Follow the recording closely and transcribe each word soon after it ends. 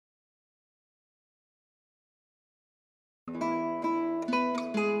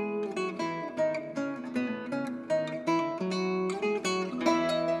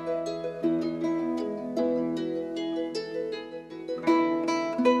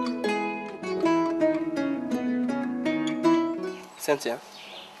Cynthia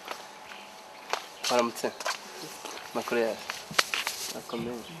waramutse makuru yawe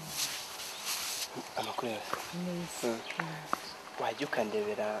akomeye amakuru yawe wajya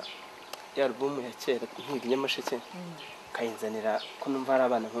ukandebera ya album ya kera nkiga Nyamasheke kayinzanira ko numva ari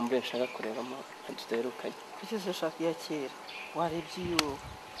abana nkumbuye nshaka kurebamo tudaherukanye kuki ushaka ya kera warebye iyo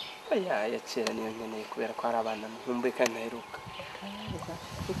ya kera niyo nkeneye kubera ko ari abana nkumbuye kandi naheruka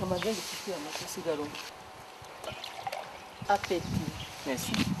reka magenge kifiya amasigaro apeti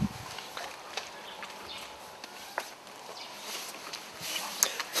merci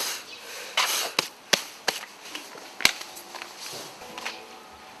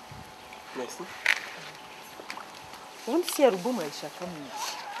merci ubundi si album yashaka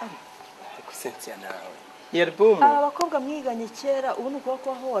mwiki ariko Cynthia nawe iyi album abakobwa mwiganye kera ubu nuko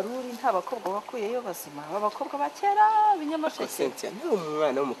aho waruri nta bakobwa bakuyeyo bazima abakobwa ba kera binyamasheke Cynthia ni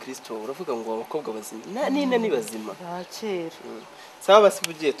umwana w'umukristo uravuga ngo abakobwa bazima nina ni bazima ba kera sawa basi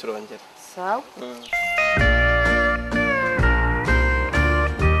bugiye turongera sawa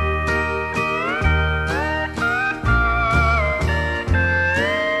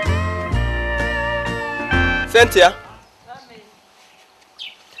Cynthia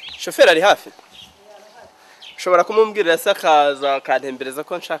Shoferi ari hafi ushobora kumumbwirira sakaza kantembereza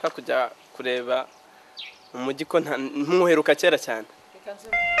ko nshaka kujya kureba umujyi ko ntuheruka kera cyane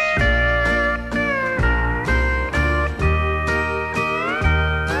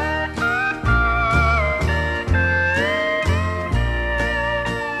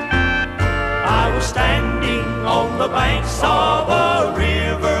I was standing on the banks of a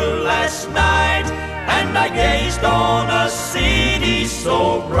river last night, and I gazed on a city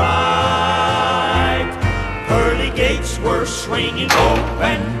so bright. Pearly gates were swinging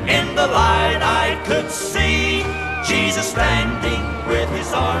open, in the light I could see Jesus standing with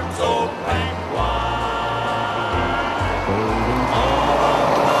his arms open wide. All the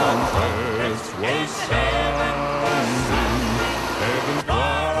trumpets was heaven was singing,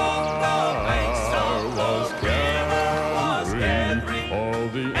 far on the banks of the river was gathering, all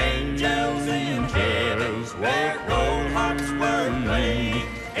the angels in heaven, their gold harps were playing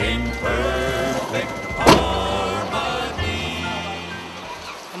in perfect harmony.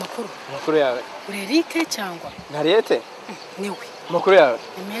 Makuru yawe urerike cyangwa Nariete niwe makuru yawe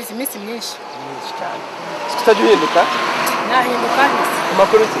imezi iminsi myinshi cyane tutajya uhinduka nahinduka nese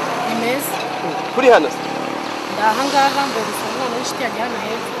makuru ki imezi kuri hano ndaha ngaha ngo gusa umwana w'inshuti yanjye hano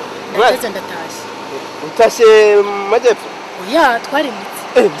heza ndageze ndatashye utashye mu majyepfo oya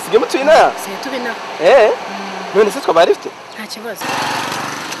twarimutse bisige mutwina se tubina none se twabari fite nta kibazo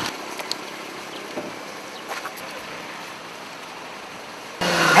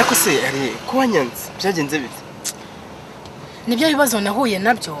ariko se ari kubanyanze byagenze bite nibyo bibazo nahuye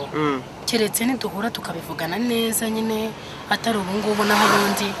nabyo keretse niduhura tukabivugana neza nyine atari ubu ngubu naho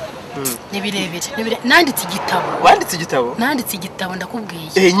bundi ni birebire nanditse igitabo wanditse igitabo nanditse igitabo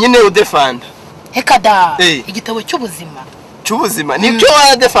ndakubwiye nyine udefanda heka da igitabo cy'ubuzima nibyo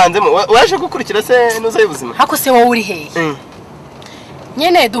wadefanzemo waje gukurikira se nuza y'ubuzima hako se wowe uri hehe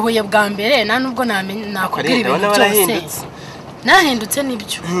nyene duhuye bwa mbere nta nubwo nakubwira ibintu byose nahindutse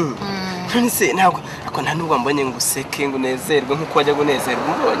nibyo none se ntabwo ako nta nubwo mbonye ngo useke ngo unezerwe nkuko wajya gunezerwa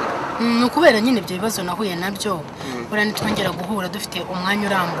umbonye nukubera nyine ibyo bibazo nahuye nabyo bura nitwongera guhura dufite umwanya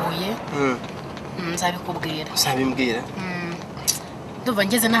urambuye nzabikubwira uzabimbwira ndumva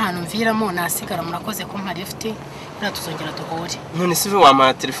ngeze n'ahantu mviramo nasigara murakoze ko mpari ufite bura tuzongera duhure none se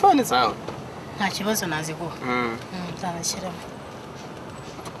wamara telefone zawe nta kibazo naziguha nzabashyiramo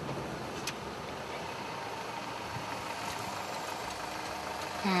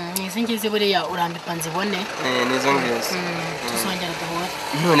nizi ngizi buriya urambikwa nzibone nizo ngizi tuzongera duhure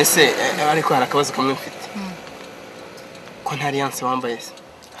none se ariko hari akabazo kamwe mfite ko nta alliance wambaye se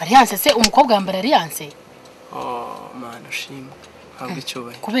alliance se umukobwa yambara alliance mana ushima ntabwo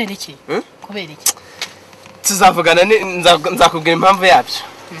icyubaye kubera iki kubera iki tuzavugana nzakubwira impamvu yabyo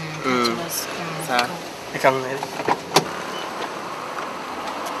reka mwere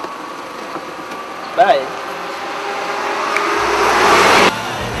bye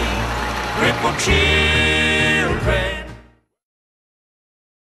Crippled children.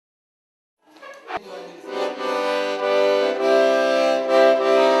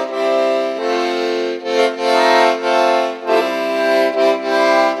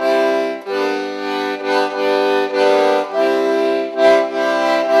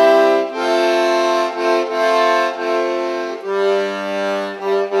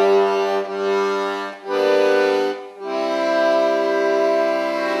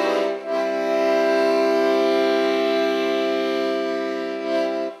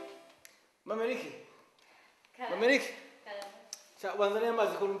 Banzaniye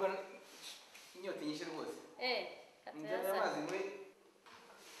amazi ko numva inyota nyinshi rwose. Katuyasa. Amazi mwe.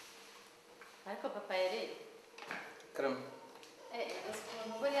 Ariko papa yari. Karam.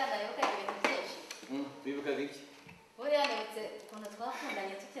 Ukuntu buriya nayoboka ibintu byinshi. Bibuka biki? Buriya nibutse ukuntu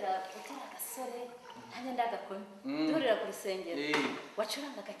twakundanye tukiri agasore. Nanjye ndagakoni. Duhurira ku rusengero.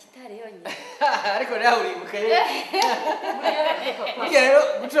 Wacurangaga gitari yonyine. Ariko nawe uribuka ye. Burya rero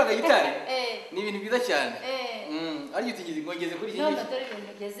gucuranga gitari ni ibintu byiza cyane. Ariko utigeze ngongeze kuri iki. None dore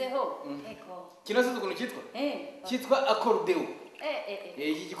ibintu ugezeho. Kino se ukuntu cyitwa? Cyitwa accordion.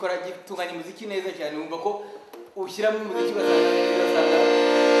 Iki gikora gitunganya umuziki neza cyane wumva ko ushyiramo umuziki ugasanga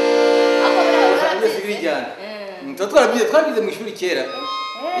bijyana. Twabyize mu ishuri kera.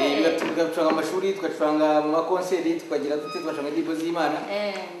 Tugacuranga amashuri, tugacuranga mu makonseri, tukagira tugacuranga indirimbo z'Imana.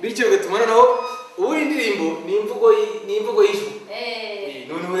 Bityo bigatuma noneho ubu indirimbo ni imvugo y'ijwi.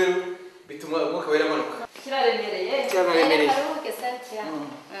 Noneho rero bituma umwuka wera amanuka. Kiraremereye. Karuhuke Santia.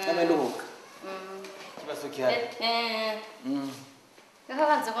 Amenduka. Kibazo cyane.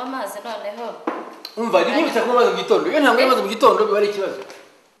 Habanza amazi noneho. Umva ni nk'ibita kuba amazi mu gitondo. Iyo ntabwo amazi mu gitondo biba ari ikibazo.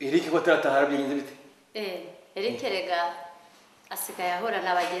 Eric ko taratahara byenze bite? Eric rega asigaye ahura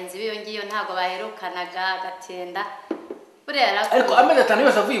na bagenzi biyo ngiyo ntago baherukanaga gatenda. Ariko amezi 5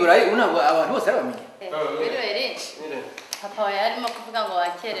 yose avuye Burayi ntabwo abantu bose arabamenye. Eric. Papa we yarimo kuvuga ngo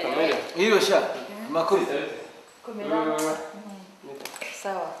wakererewe. Irosha makuru. Komera.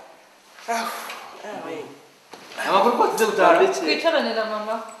 Sawa. Amakuru ko tuze gutara. Twicaranira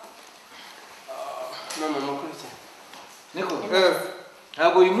mama. Mama makuru cyane. Niko.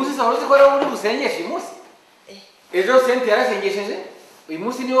 Ntabwo uyu munsi sawa uzi ko rero uri gusengesha uyu munsi. Ejo sente yarasengesheje. Uyu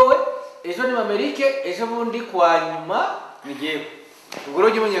munsi ni wowe. Ejo ni Amerike. Ejo bundi kwa nyuma ni jewe. Ubwo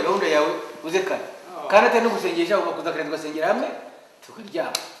rero umenye gahunda yawe uze kare. Kandi atari no gusengesha uba kuza kare tugasengera hamwe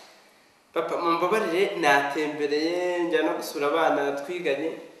tukaryama. Papa mumbabarire natembereye njya no gusura abana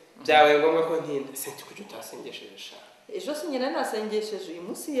twiganye byabaye ngombwa ko ntinda senti kucyo utasengesheje sha. Ejo sinyina nasengesheje uyu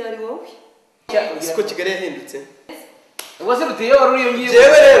munsi yari wowe. Siko Kigali yahindutse. Ubwo se rutiye wari uri yongiye.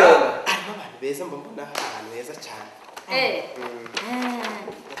 Jewe rero arimo abantu beza mbona abantu beza cyane.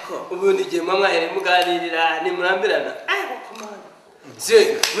 Ubu ni gihe mwahere muganirira ni murambirana.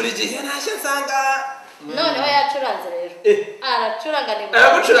 Je muri gihe ntashye nsanga noneho yacuranze rero. Aracuranga ni.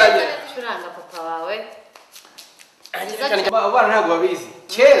 Aracuranga papa wawe. Abana ntabwo babizi.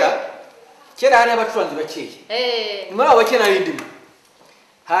 Kera hari abacuranzi bakeye. Muri abo bakeye nari ndimo.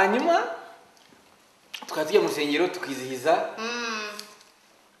 Hanyuma twatuye mu rusengero tukizihiza.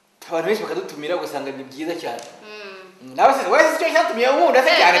 Abantu benshi bakadutumira ugasanga ni byiza cyane. Nawe se wese cyo cyatumiye nkunda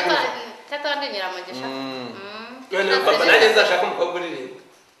se cyane kuko. Tatandinira mugisha. None papa nanjye nzashaka umukobwa uririmba.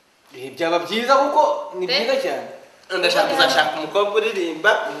 Byaba byiza kuko ni byiza cyane. Ndashaka umukobwa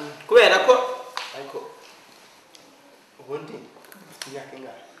uririmba kubera ko ariko ubundi imyaka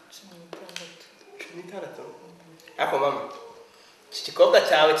ingana 16. Ako mama iki gikobwa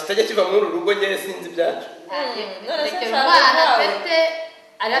cyawe kitajya kiva muri uru rugo nyine sinzi ibyacu. Umwana pete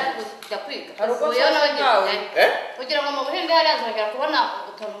arafite kwiga. Uyo nawe ngiye. Kugira ngo mu buhinde hari azongera kubona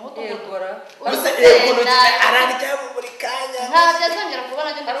utuntu nk'utugora. Use ukuntu ararya muri kanya. Ntabyo azongera kubona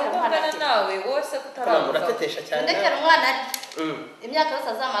agenda umwana nawe wose kutaramba. Uratetesha cyane. Ndekera umwana ari. Imyaka yose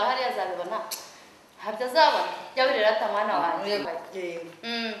azamara hari azabibona. Ntabyo azabona. Jya ata mwana wanjye.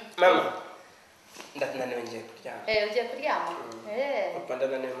 Mama ndananiwe ngiye kuryama. Ugiye kuryama? Papa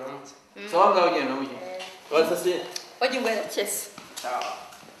ndananiwe mama. Sawa ngaho ugenda mujye. Wasasiye. Ogi ngwera cyese.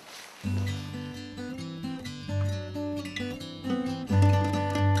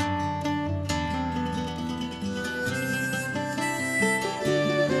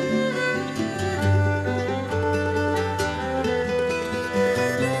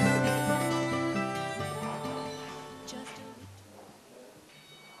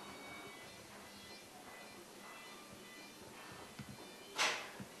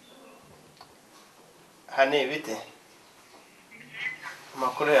 Hane bite?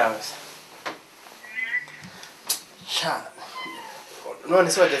 Makuru yawe. Sha. None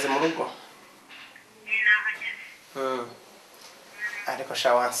se wageze mu rugo? Ariko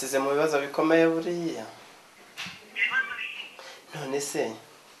sha wansize mu bibazo bikomeye buriya. None se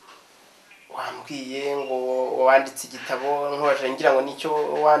wambwiye ngo wanditse igitabo nkoje ngira ngo nicyo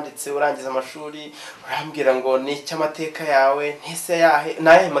wanditse urangiza amashuri urambwira ngo ni cy'amateka yawe ntese yahe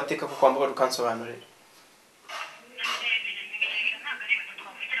naye mateka ko kwambuka rukansobanurira.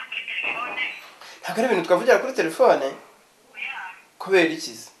 Ntabwo ari ibintu twavugira kuri telefone kubera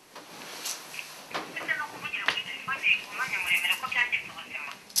ikizi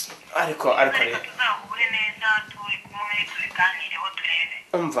ariko rero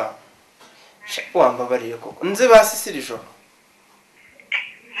umva wambabariye koko nze basisira ijoro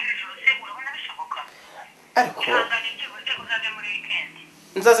ariko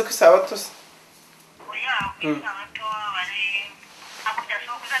nzaze kwisabato se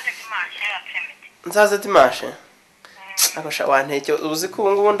nzaze dimanche akosha wanteke uzi ko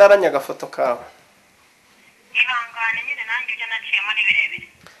ubu ngubu ndaranya agafoto kawe ihangane nyine nanjye ibyo naciyemo ni birebire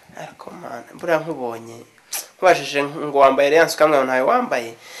ariko mana buriya nkubonye nkubajije ngo wambaye alliance ukamwe ntayo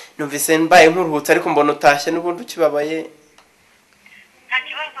wambaye numvise mbaye nkuruhutse ariko mbona utashye n'ubundi ukibabaye nta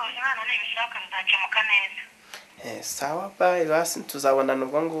kibazo Imana nibishaka bizakemuka neza sawa bye basi tuzabonana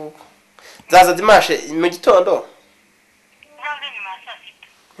ubwo nguko nzaza dimanche mu gitondo nzaze nyuma ya saa sita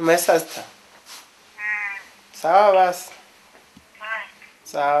nyuma ya saa sita sawa basi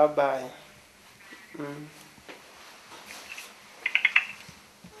sawa bye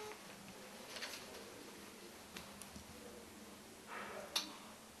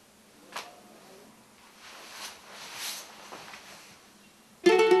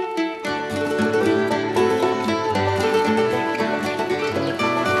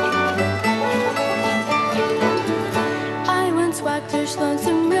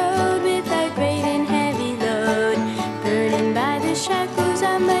Lonesome road with a great and heavy load, burdened by the shackles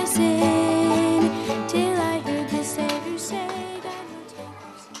of my sin, till I heard the Savior say, God will take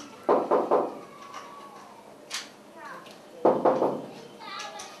your sin.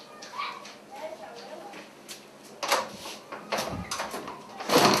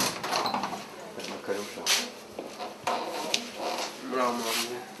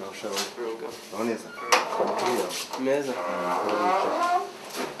 meza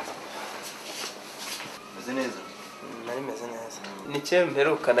meze neza nari meze neza nicyo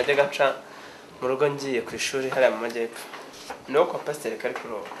mperuka najya gaca mu rugo ngiye ku ishuri hariya mu majyepfo niho kwa pasiteri kari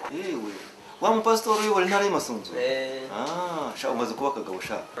kuroba yewe wa mupasitori uyobora intara y'Amasunzu sha umaze kuba akagabo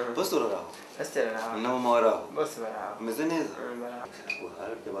sha pasiteri araho pasiteri araho na mama waraho bose baraho meze neza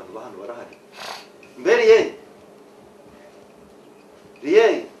hari abantu bahano barahari mbere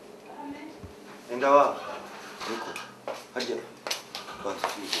ye ndawa niko hajya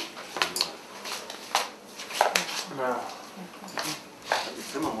basubize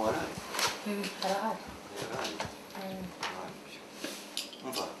sema mwarari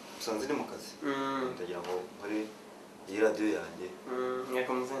umva usanze ni mu kazi ndagira ngo muri iyi radio yanjye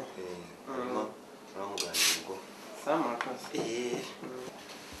nyakomeze hanyuma uramuganira ngo sama kazi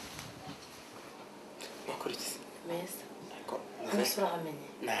makurikiza meza mbese urahamenye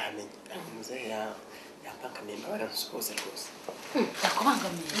namenye muzehe yapakamiye imbabara nsuhuze rwose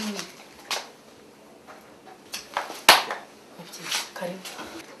yakubangamiye karibu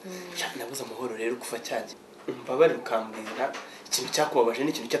nabuze amahoro rero kuva cyagiye umbabarire ukambwira ikintu cyakubabaje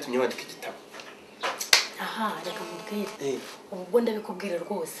n'ikintu cyatumye wandika igitabo aha reka mubwire ubwo ndabikubwira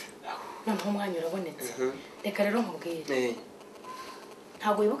rwose noneho umwanya urabonetse reka rero nkubwire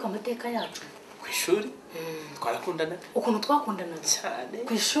ntabwo wibuka amateka yacu ku ishuri twarakundana ukuntu twakundanaga cyane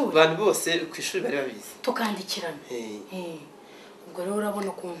ku ishuri abantu bose ku ishuri bari babizi tukandikirana ubwo rero urabona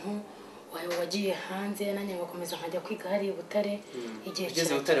ukuntu wagiye hanze nanjye ngakomeza nkajya kwiga hariya Butare igihe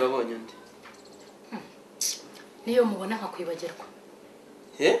ugeze Butare wabonye undi niyo mubona nkakwibagirwa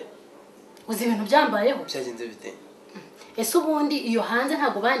uzi ibintu byambayeho byagenze bite ese ubundi iyo hanze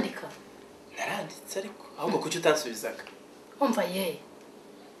ntabwo bandika naranditse ariko ahubwo kuki utansubizaga umva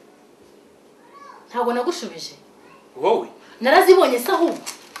ntabwo nagushubije wowe narazibonye se ahubwo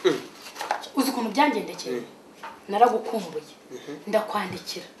uzi ukuntu byangendekeye naragukumbuye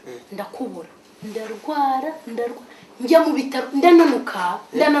ndakwandikira ndakubura ndarwara njya mu bitaro ndananuka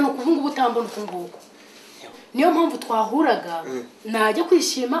ubu ngubu utambona uku nguku niyo mpamvu twahuraga najya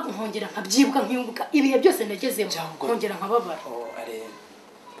kwishima nkongera nkabyibuka nkiyumbuka ibihe byose nagezemo nkongera nkababara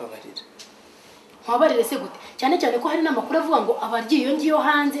nkababarire se gute cyane cyane ko hari n'amakuru avuga ngo abaryi iyo ngiyo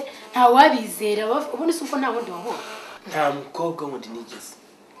hanze nta wabizera ubundi se uko nta wundi wabona nta mukobwa wundi nigeze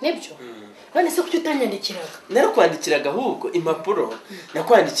nibyo none se kuki utanyandikiraga narakwandikiraga ahubwo impapuro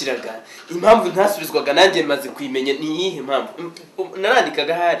nakwandikiraga impamvu ntasubizwaga nanjye maze kuyimenya ni iyihe mpamvu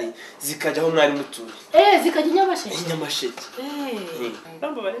narandikaga hari zikajya aho mwari mutuye zikajya inyamasheke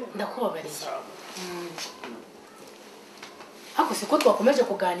ndakubabariye ako siko twakomeje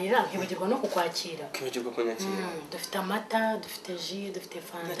kuganira nkibagirwa no kukwakira kwibagirwa kunyakira dufite amata dufite ji dufite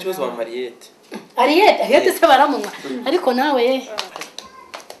fanta nta kibazo wa Mariette Ariette se baramunywa ariko nawe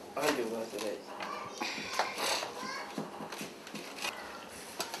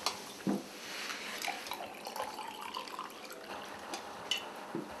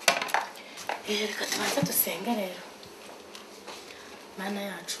reka tubanza dusenga rero mana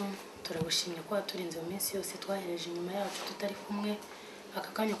yacu turagushimye ko waturinze mu minsi yose twahereje inyuma yacu tutari kumwe aka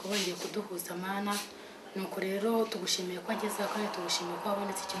kanya kubongeye kuduhuza mana nuko rero tugushimiye ko ageze kandi tugushimiye ko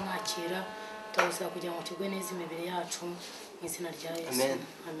wabonetse ikimwakira turasaba kugira ngo tugwe neza imibiri yacu mu izina rya Yesu. Amen.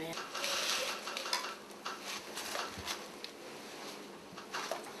 Amen.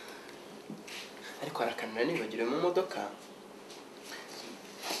 ariko harakanira nibagire mu modoka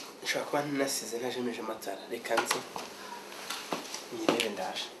nshobora kuba nasize ntajemeje amatara reka nzi nyirebe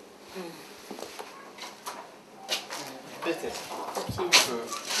ndaje Bete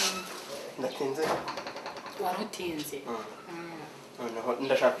ndatinze warutinze noneho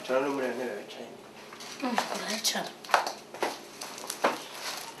ndashaka kwicara no muri ntebe bicaye urayicara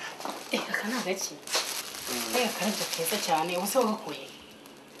aka ni agaki akarabyo keza cyane ubuse wagakuye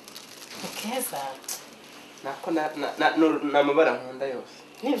keza nako ni amabara nkunda yose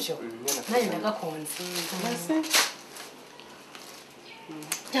nibyo nanjye ndagakunze maze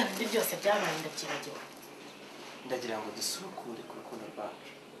bya bindi byose byabaye ndabyibagiwe ndagira ngo dusukure ku rukundo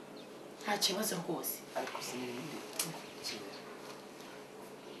rwacu nta kibazo rwose ariko si n'ibindi kibera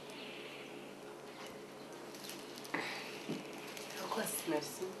rwose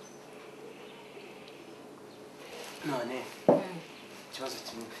merci none ikibazo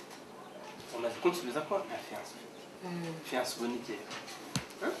kimwe mfite umaze kunsubiza ko nta fiance ufite fiance ubu n'igihe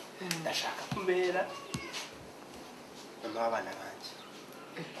ndashaka kumbera mama w'abana banjye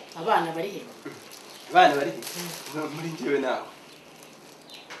abana bari he abana bari he muri njyewe nawe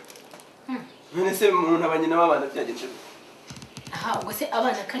none se umuntu abanyina w'abana byagenze aha ubwo se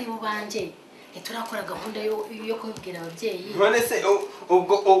abana kari bo banje ntiturakora gahunda yo kubibwira ababyeyi none se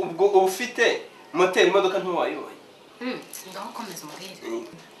ubwo ufite moteri imodoka ntiwayibonye ngaho komeza umubwire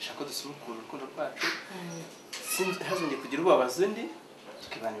nshaka ko dusubukura urukundo rwacu hazongeye kugira ubabaza undi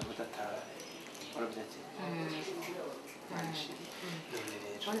tukibanira ubudataha urabyagiye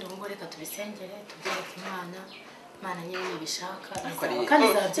ubundi ubu reka tubisengere tubyereke Imana nyine nibishaka kandi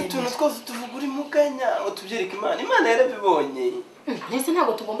utuntu twose tuvuga uri muganya utubyereke Imana yarabibonye ndetse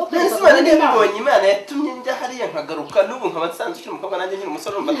ntabwo tugomba kureka Imana yarabibonye Imana yatumye njya hariya nkagaruka n'ubu nkaba nsanzwe ukiri umukobwa nanjye nkiri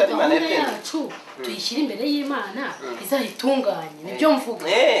umusore urumva atari Imana yacu tuyishyire imbere y'Imana izayitunganye nibyo mvuga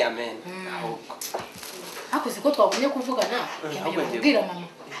amen ahubwo ariko siko twagumye kuvugana ngiye kubwira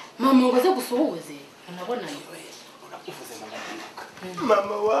mama ngo aze gusuhuze unabonanye uvuze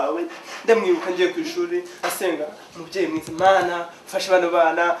mama wawe ndamwibuka ngiye ku ishuri asenga umubyeyi mwiza Imana ufashe bano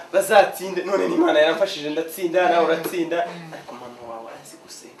bana bazatsinde none n'Imana yaramfashije ndatsinda nawe uratsinda ariko mama wawe arazi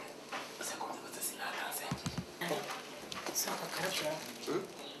gusenga aza kumva sinakasengera saka karabya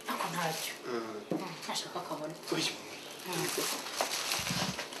ako ntacyo ntashaka kabone uyu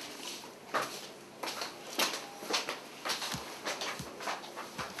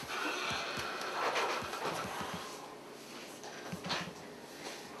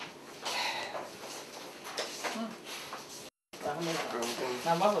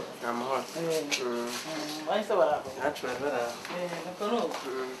Namahoro. Namahoro. Bahise baraho. Nacu baraho. Nuko nuko.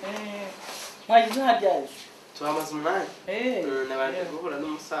 Mwagize haryaje. Tuhamaze umwanya. Nabanje guhura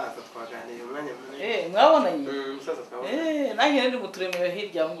n'umusaza twaganiriye umwanya munini. Mwabonanye? Umusaza twabonanye. Nanjye ndi muturemera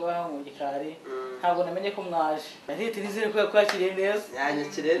hirya ngo mu gikari. Ntabwo namenye ko mwaje. Ariko nizere ko yakwakiriye neza.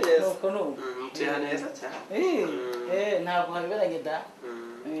 Yanyakiriye neza. Nuko nuko. Mutuye neza cyane. Ntabwo habiberanye da.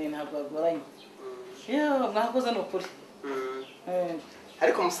 Ntabwo agoranye. Mwakoze n'ukuri.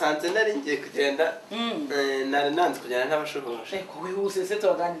 Ariko musanze nari ngiye kugenda nari nanze kugenda n'abashoboje wihuse se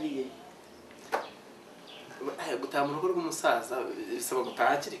turaganiriye gutaha mu rugo rw'umusaza bisaba gutaha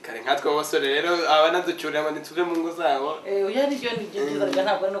hakiri kare nkatwe abasore rero abanaducyurira ngo ntituve mu ngo zabo oya nibyo byiza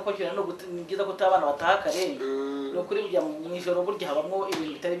ntabwo ari no kucyura no byiza ko abana bataha kare ni ukuri burya mu ijoro burya habamo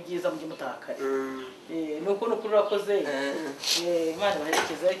ibintu bitari byiza mujye mutaha kare nuko nukuri urakoze Imana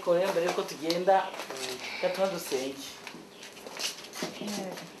ibaherekeze ariko rero mbere yuko tugenda gatuma dusenge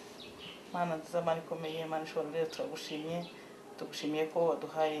Mana nziza Mana ikomeye Mana ishobora rero turagushimye tugushimiye ko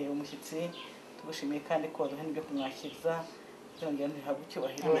waduhaye umushyitsi tugushimiye kandi ko waduhaye n'ibyo kumwakiriza kugira ngo ntihabwe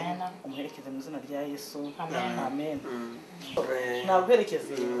icyubahiro umuherekeze mu izina rya Yesu amen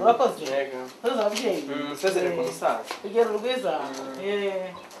naguherekeze urakoze urakoze ababyeyi musezere ku musaza urugero rwiza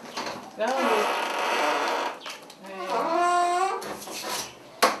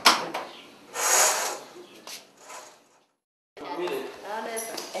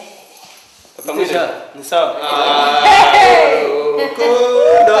ni sawa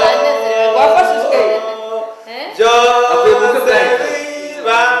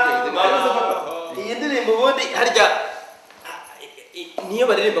iyi ndirimbo ubundi harya niyo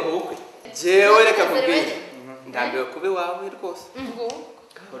baririmba mu bukwe jewe reka nkubwire ndambiwe kuba iwawe rwose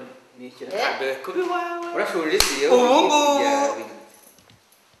ndambiwe kuba iwawe urashobora isi ubu ngubu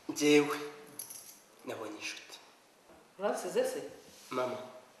jewe nabonye inshuti urasize se mama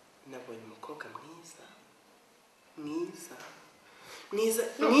nabonye umukobwa mwiza mwiza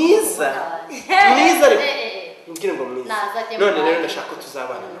ariko mbwira ngo mwiza none rero ndashaka ko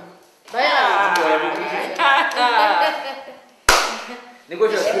tuzabana niko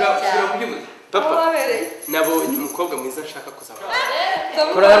shira kubyuza papa nabonye umukobwa mwiza nshaka kuzabana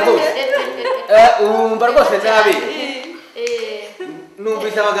kora rwose umva rwose nabi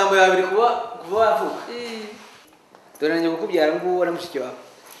numvise amagambo yawe biri kuba wavuga dore njye kukubyara nguwo na mushiki wawe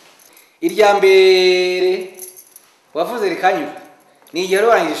irya mbere wavuze rikanyura ni igihe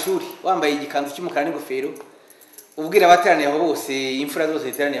warangije ishuri wambaye igikanzu cy'umukara n'ingofero ubwira abateraniye aho bose imfura zose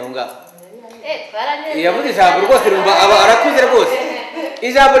ziteraniye aho ngaho yavuze ijambo rwose rumva aba arakuze rwose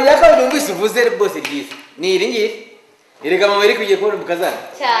ijambo rya kabiri numvise uvuze rwose ryiza ni iri ngiri erega mama iri kugiye kubona umukazana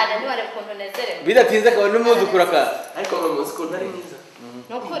cyane ntiware ukuntu unezerewe bidatinze akaba n'umwuzukuru akaza ariko mama uzi ko ntari mwiza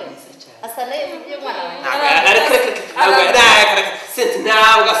nukuri asa n'umwana wawe senti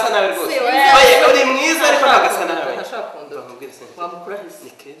ntabwo asa nawe rwose uri mwiza ariko ntabwo asa nawe wamukura hisi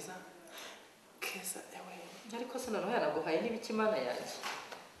ni keza ewe ariko se noneho yanaguhaye n'ibiki mana yanjye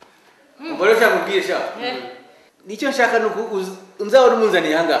mbona ushaka kubwisha nicyo nshaka ni nzabona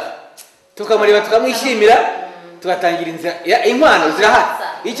umunzaniye aha ngaha tukamureba tukamwishimira tugatangira inzira inkwano zirahari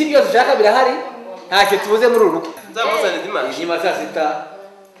iki byose ushaka birahari ntacyo tubuze muri uru rugo nzamuzanira imana nyuma saa sita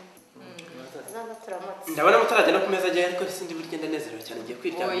ndabona mutarajya no ku meza ajyayo ariko sindi burya ndanezerewe cyane ngiye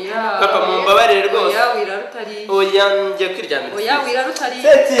kwiryamira papa mumbabarire rwose oya wirara utari oya ngiye kwiryamira oya wirara utari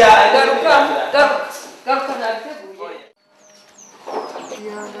senti yawe garuka nabiteguye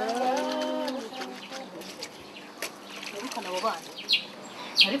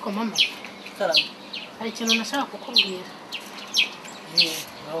ariko mama karama hari ikintu nashaka kukubwira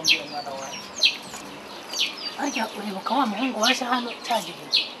naho mbwira mwana wanjye arya uribuka wa muhungu waje hano cyagihe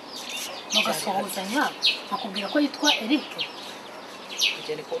mugasuhuzanya akubwira ko yitwa Eric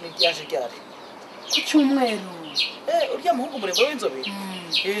kugenda ko n'ibyaje ryari ku cyumweru urya muhungu muremure w'inzobe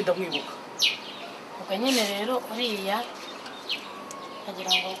ndamwibuka ubwo nyine rero uriya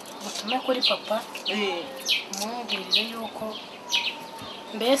agira ngo mutume kuri papa umubwirire yuko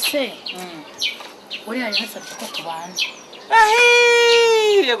mbese uriya yansabye ko tubana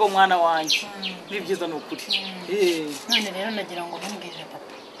yego mwana wanjye ni byiza ni ukuri none rero nagira ngo ntumbwirire papa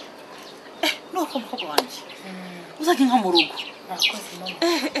nuko mukobwa wanjye uzajya nka mu rugo nakoze mama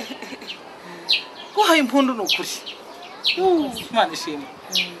guhaye impundu ni ukuri imana ishimwe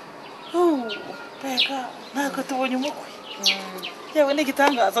mbega ntabwo tubonye umukwe yewe ni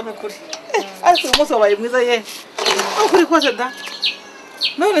igitangaza ni ukuri ariko uyu munsi wabaye mwiza ye ukuri kose da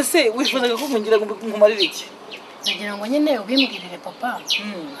none se wifuzaga ko nkungira ngo nkumarire iki nagira ngo nyine ubimbwirire papa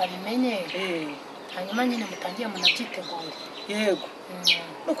abimenye hanyuma nyine mutangiye munabyitegure yego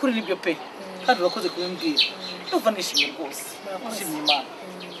nukuri nibyo pe kandi urakoze kubimbwira numva nishimye rwose nishimye imana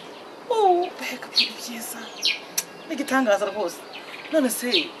mbega byari byiza n'igitangaza rwose none se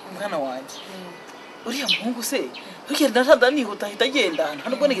umwana wanjye uriya muhungu se ugenda ndashanda nihuta ahita agenda nta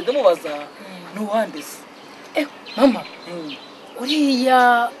nubwo nigeze mubaza ni uwandeze mama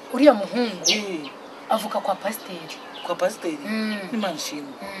uriya muhungu avuka kwa pasiteri n'imana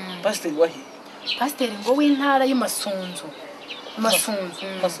ishimwe pasiteri wahe pasiteri ngo w'intara y'Amasunzu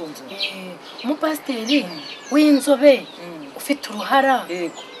umupasiteri w'inzobe ufite uruhara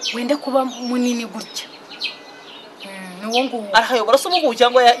wenda kuba munini gutya ni uwo nguwo arahayobora se ubu ngubu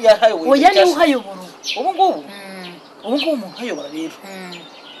cyangwa yahayoboye oya niwe uhayobora ubu ngubu umuntu ayobora rero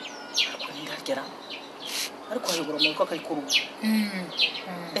ndaragera ariko ayobora mu rugo akari kurugo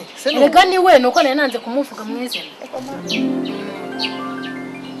rega niwe nuko nari nanze kumuvuga mu izina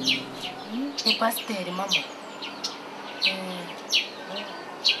ni pasiteri mama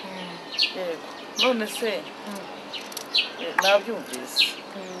none se nabyumvise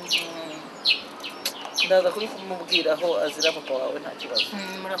ndaza kuri kumubwira aho azira papa wawe nta kibazo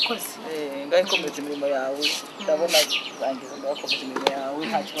murakoze ngaho ikomeza imirimo yawe ndabona urangiza ngakomeza imirimo yawe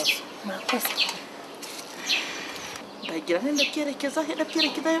nta kibazo murakoze ndagira ndabyerekeza he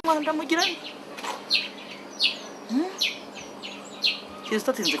ndamugira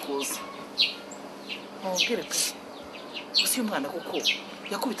Kristo atinze kuza mubwire pe gusa uyu mwana kuko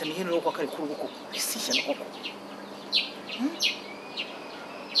yakubitanye ihene nuko akari kuri uko isishyana koko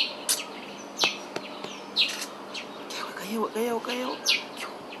gayo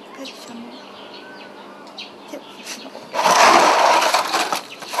peshyano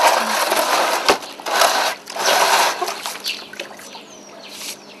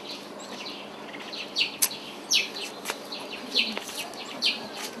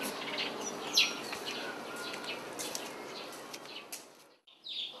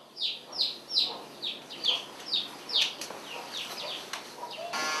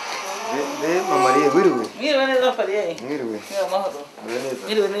wiriwe. Mwiriwe neza Fariye. Mwiriwe. Mwiriwe amahoro.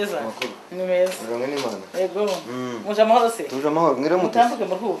 Mwiriwe neza. Amakuru. Ni meza. Ngame n'Imana. Yego. Muje amahoro se? Tuje amahoro. Mwiriwe mutse. Mutambuke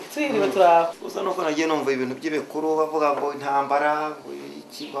mu ruhu. Twiriwe turaho. Usa nuko nagiye numva ibintu by'ibikuru bavuga ngo intambara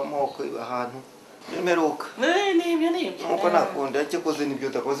ikibamoko ahantu. Mperuka. Nibyo. Nuko nakunda cyakoze nibyo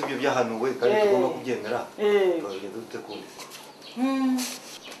utakoze ibyo byahanuwe kandi tugomba kubyemera. Twagiye dute kumva.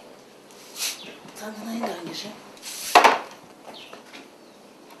 Sanze nayirangije.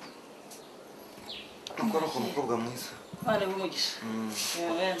 Ukora ku mukobwa mwiza. Bane bumugisha.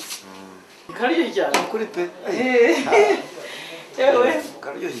 Kariyo cyane kuri pe. Yewe.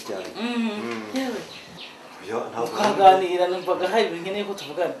 Kariyo cyane. Yewe. Yo ntabwo twaganira numvaga hari ibintu nkeneye ko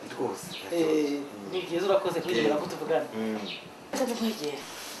tuvugana. Rwose. Ni byiza urakoze kugira ko tuvugana. Cyane nk'igihe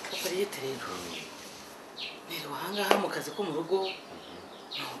Fariye rero. Rero ahangaha mu kazi ko mu rugo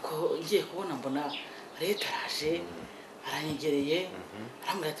nuko ngiye kubona mbona leta araje aranyegereye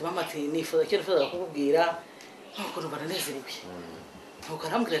arambwira ati mama ati nifuza kukubwira nuko baranezerewe nuko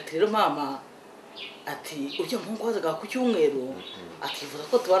arambwira ati rero mama ati ujya muhungu wazaga ku cyumweru ati yifuza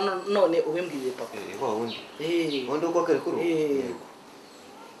ko tubana none ubimbwiye papa wa wundi wundi uko kare kuri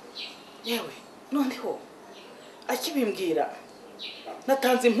yewe noneho akibimbwira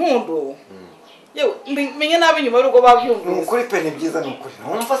natanze impundu yewe menye nabi nyuma y'urugo babyumvise ukuri pe ni byiza n'ukuri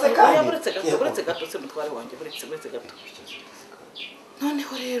numva se kandi buretse gato se mutware wanjye buretse gato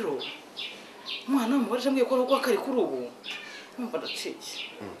noneho rero umwana w'umugore ambwiye ko urugo kari kuri ubu numva ndaciye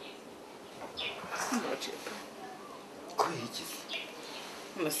kubera iki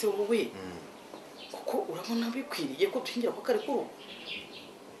se wowe kuko urabona bikwiriye ko dushingira ko kari kuri ubu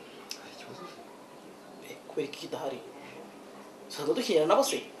kubera iki kidahari usanga dushyingira nabo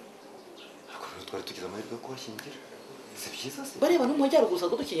se twari tugize amahirwe yo kubashyingira si byiza se bareba no mu majyaruguru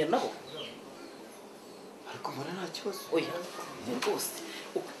usanga dushyingira nabo ariko mbona nta kibazo oya rwose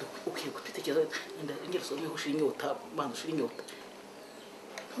ukwiye gutekereza ingero usome ushira inyota banza ushira inyota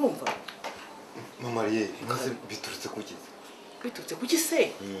urumva mama Mariye maze biturutse kuki biturutse kuki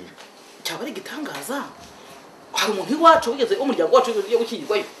se cyaba ari igitangaza hari umuntu iwacu wigeze umuryango wacu yo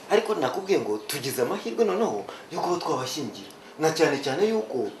gukingirwayo ariko nakubwiye ngo tugize amahirwe noneho yo kuba twabashyingira na cyane cyane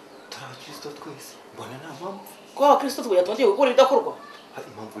yuko turi abakristo twese mbona nta mpamvu ko abakristo twe yatongeye gukora ibidakorwa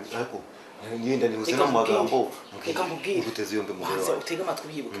impamvu ariko yenda nihuze no mu magambo reka mubwire nguteze yombe mu rero utega amatwi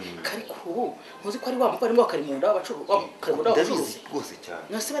uyibuke kari ubu ntuzi ko ari wa mukwe arimo akarimunda abacuruzi rwose cyane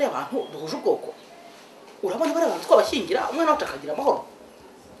nase bari abantu duhuje ubwoko urabona bari abantu twabashyingira umwana wacu akagira amahoro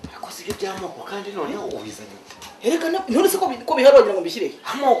akoze ibyo by'amoko kandi noneho ubizanye Ereka none se ko biharogira ngo mbishyire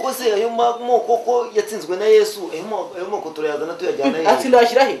amoko se ayo moko ko yatsinzwe na Yesu ayo moko turayazana tuyajyana he atsinda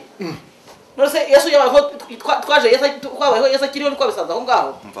yashyira he none se Yesu yabaho twaje twabayeho Yesu akiriho niko bisanze aho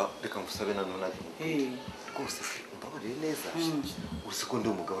ngaho mva reka ngusabe nanone rwose mbabarire neza uzi ko ndi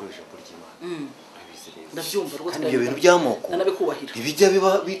umugabo w'ijambo ry'Imana ndabyumva rwose ibyo bintu by'amoko nanabikubahira ibijya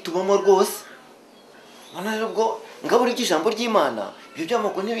biba bitubamo rwose none ubwo ngabo ijambo ry'Imana ibyo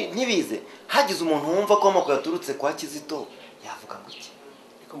by'amoko ntibize hagize umuntu wumva ko amoko yaturutse kwa Kizito yavuga ngo iki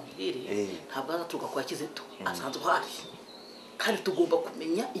reka nkubwire ntabwo azaturuka kwa Kizito asanzwe hari kandi tugomba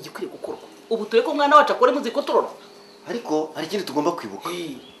kumenya igikwiye gukorwa ubu turi ko mwana wacu akore muzi ko turora ariko hari ikindi tugomba kwibuka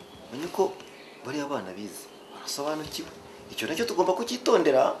menye ko bari abana bize barasobanukiwe icyo nacyo tugomba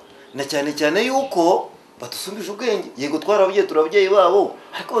kucyitondera na cyane cyane yuko badusumbije ubwenge yego twarabugiye turabyeyi babo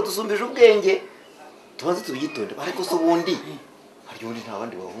ariko badusumbije ubwenge tubanze tubyitondere ariko so bundi hari undi nta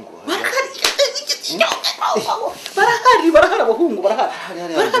bandi bahungu barahari abahungu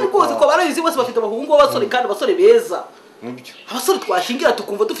barahari rwose ko barayizi bose bafite abahungu b'abasore kandi abasore beza abasore twashingira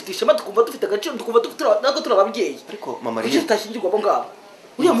tukumva dufite ishema tukumva dufite agaciro tukumva dufite nako turi ababyeyi ariko mama Mariye tutashingirwa abo ngabo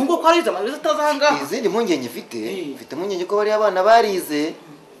uriya muhungu ko arize amabeza atazanga izindi mpungenge mfite impungenge ko bari abana barize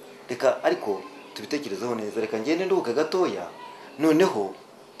reka ariko tubitekerezaho neza reka ngende nduhuke gatoya noneho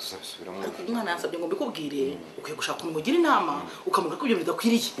tuzabisubiramo umwana yansabye ngo mbikubwire ukwiye gushaka umuntu mugira inama ukamubwira ko ibyo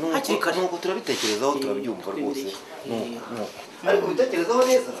bidakwiriye hakiri kare nuko turabitekerezaho turabyumva rwose nuko ariko bitekerezaho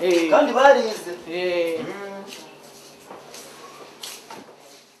neza kandi barize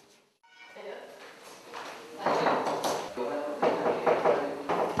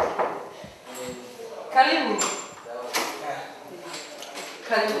Karibu.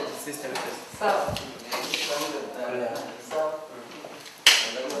 Karibu. Sister. Sawa.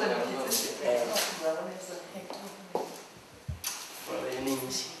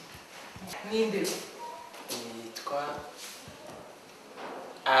 Ninde? Yitwa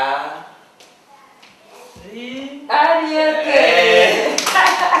Ariete.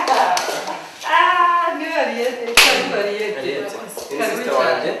 Ni Ariete. Karibu Ariete. Sister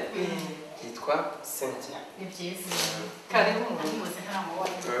wanjye yitwa Cynthia. Ni byiza. Karibu.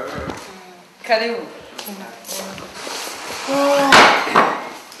 karibu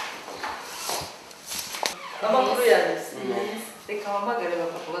amakuru yanjye reka mpamagare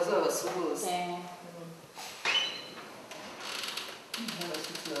bapapa bazabasuhuze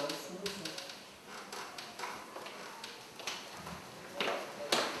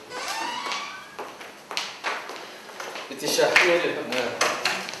Bitisha.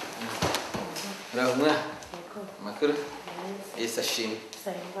 Murabona? Makuru? Isa shini.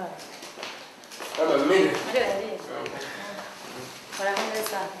 Ama mimi.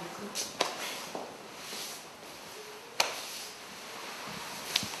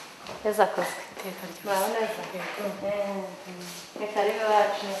 Eza koze. Murabona eza. Karibu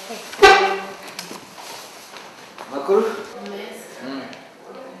wacu. Makuru?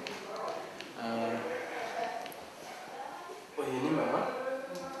 Uyu ni mama,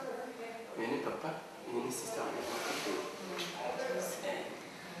 uyu ni papa, uyu ni sister wanjye.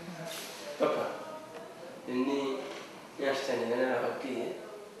 Papa, uyu ni nyashitanye nari narababwiye,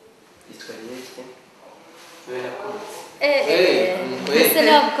 yitwa Liyete, we nakunze. Ese ni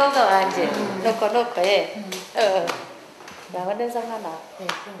umukobwa wanjye. Nuko Ndabona neza mwana.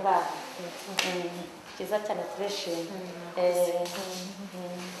 Cyiza cyane turishimye.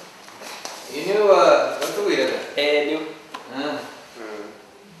 Iyi niwe watubwiraga? Niwe.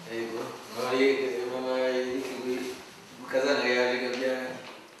 Yego. Mama yikigwi mukazana yaje gabyara.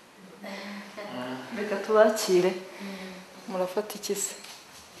 reka tubakire murafata iki se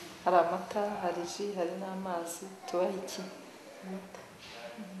hari amata hari ji hari n'amazi tubaha iki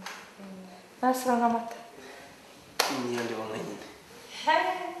nasira nk'amata Niyo ndibona nyine.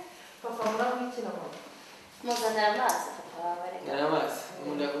 papa murabikira mama Muzanira amazi papa wawe. Ngana amazi.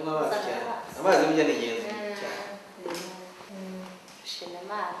 Nkunda kunywa amazi cyane. Amazi burya ni ingenzi cyane. Shima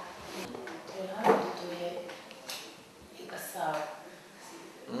Imana. dutuye i Gasabo.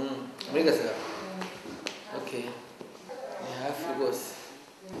 Muri Gasabo? Okay. Ni hafi rwose.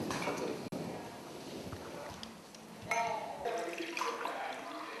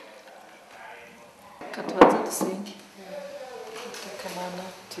 katubanza dusenge Imana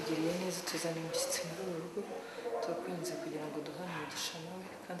tugiriye neza tuzanye umushyitsi muri uru rugo turakunze kugira ngo duhane umugisha nawe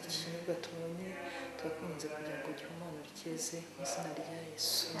kandi iki kinyobwa tubonye turakunze kugira ngo ugire umwana urikeze mu izina rya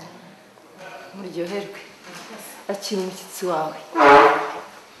Yesu muryoherwe akira umushyitsi wawe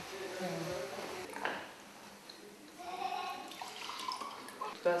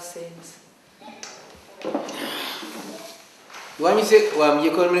twasenze Iwanyu se wambye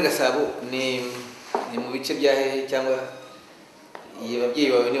ko muri Gasabo ni mu bice bya hehe cyangwa iyi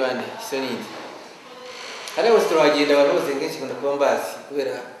babyeyi bawe ni bande so ninde hari bose turagenda abantu bose kenshi kunda kuba mbazi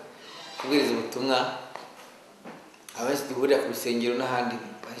kubera kubwiriza ubutumwa abenshi duhurira ku rusengero n'ahandi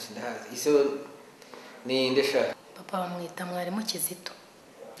benshi ndahazi iso ni ndesha Papa bamwita mwarimu Kizito.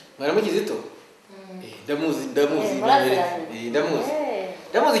 Mwarimu Kizito? Ndamuzi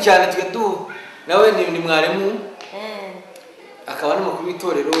ndamuzi cyane tugatu nawe ni mwarimu akaba n'umukuru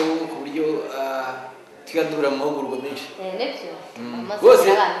w'itorero ku buryo tuyadura mu mahugurwa menshi. Nibyo. Bose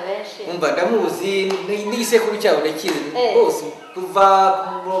umva ndamuzi n'igisekuru cyawe ndakizi bose kuva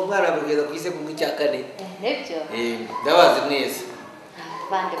mu mwana kugeza ku gisekuru cya kane. Nibyo. Ndabazi neza.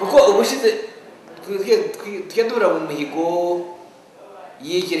 Kuko ubushize tuyadura mu mihigo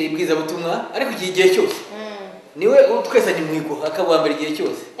yegereye ibwiza butumwa ariko iki gihe cyose. Niwe twese ni muhigo akaba mbere igihe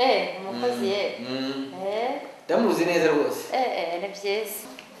cyose. Umukozi ye. Ndamuzi neza rwose. Ni byiza.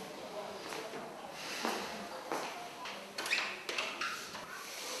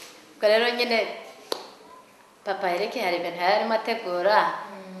 Rero nyine papa Eric hari ibintu yarimo ategura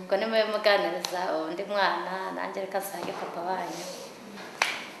ngo nimwe muganiriza undi mwana nanjye reka asange papa wanyu.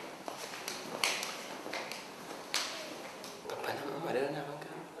 Papa na mama rero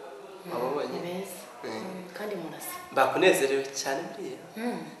n'abagabo babonye Beza. Kandi murasa. bakunezerewe cyane buriya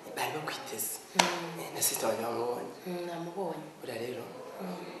bari bakwiteze na sister wanjye bamubonye Namubonye. uriya rero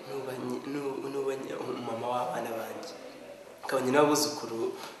nubonye mama w'abana banjye ukabonye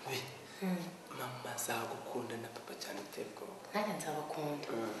n'abuzukuru be mama azagukunda na papa cyane utebwo Nanjye nzabakunda.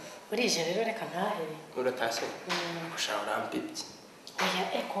 Burije rero reka ntahere. uratashye ushaka urampibye Oya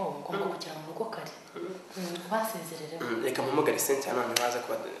ngomba kujya mu rugo kare. Basezerere. reka mpamagare Cynthia none baza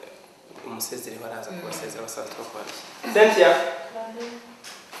kuba umusezere baraza kubasezera basaza two kwarushye Cynthia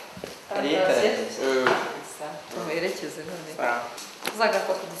tumuherekeze none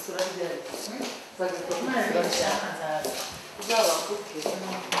uzagaruka kudusura ryari uzagaruka kudusura ryari uzabakuke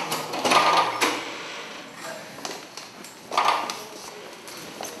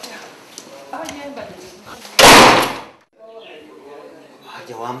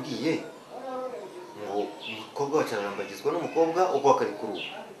hajya wambwiye ngo umukobwa wacu ararambagizwa n'umukobwa uko akari kuri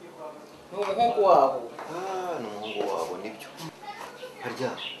ubu ni umuhungu wabo. ni umuhungu wabo nibyo.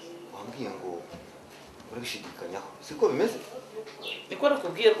 Harya wambwiye ngo urabishidikanyaho siko bimeze? Niko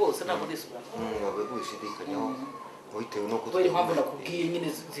nakubwiye rwose ntabwo ndisubira. Ntabwo kubishidikanyaho bitewe no kubera impamvu nakubwiye nyine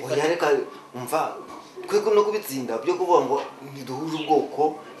zifata. Oya reka umva tweko no kubitsinda byo kuvuga ngo ntiduhuje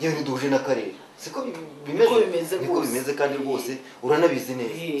ubwoko yewe ntiduhuje n'akarere siko bimeze. Niko bimeze kandi rwose uranabizi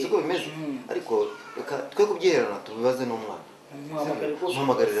neza siko bimeze. Ariko reka twe kubyiherana tubibaze n'umwana.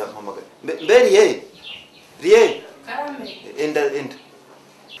 Mpamagarira. Mberiye riye enda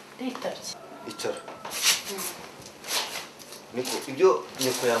Ritabye. Icara. Niko ibyo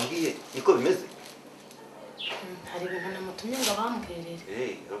nyoko yambwiye niko bimeze. Hari ibintu namutumye ngo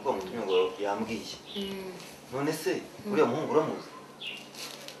bambwirire. Ariko mutumye ngo yambwiye. None se uriya muhungu uramuzi?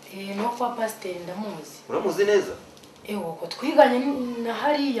 No kwa pasiteri ndamuzi. Uramuzi neza? Uko twiganye na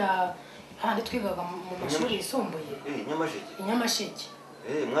hariya handi twigaga mu mashuri yisumbuye. Nyamasheke.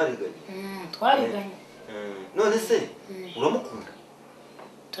 Mwariganye? Twariganye. None se uramukunda?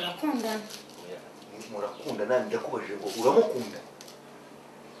 Turakundana. Murakunda nani ndakubajije ngo uramukunda?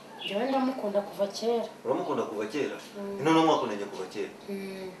 Jewe ndamukunda kuva kera. Uramukunda kuva kera? None mwakundanye kuva kera?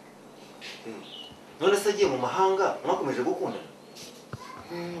 None se agiye mu mahanga mwakomeje gukundana?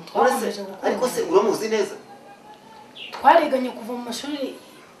 Twakomeje gukundana. Ariko se uramuzi neza? Twariganye kuva mu mashuri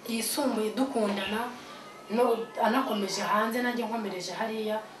yisumbuye dukundana, no anakomeje hanze nanjye nkomereje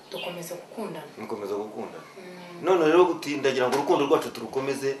hariya dukomeza gukundana. Mukomeza gukundana. None rero gutindagira ngo urukundo rwacu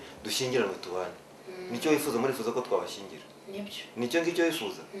turukomeze dushyingirane tubane. Nicyo wifuza murifuza ko twabashingira? Nibyo. Nicyo ngicyo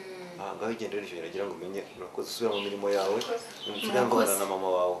wifuza? Ngaho igendere n'ijoro iragira ngo umenye urakoze usubira mu mirimo yawe, umukigangana na mama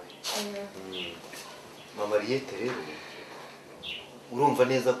wawe. Mama Riyete rero urumva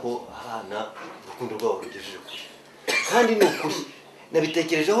neza ko abana urukundo rwabo rugejeje kure. Kandi ni ukuri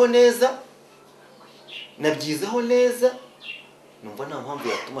nabitekerejeho neza, nabyizeho neza, numva nta mpamvu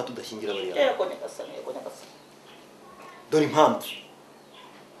yatuma tudashingira bariya. Yego nyagasani. Dore impamvu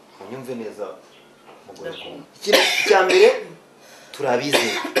unyumve neza mugore ko ikintu cya mbere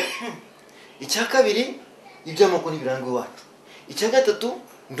turabizeye, icya kabiri iby'amoko n'ibiranga iwacu, icya gatatu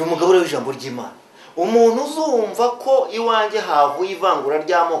ndi umugabo w'ijambo ry'Imana. Umuntu uzumva ko iwanjye havuye ivangura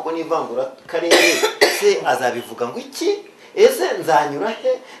ry'amoko n'ivangura karere se azabivuga ngo iki? Ese nzanyura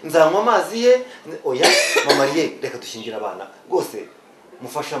he? Nzanywa amazi he? Oya mama Riye reka dushingira abana rwose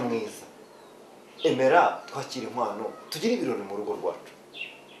mufasha mwiza. Emera twakira inkwano tugire ibirori mu rugo rwacu,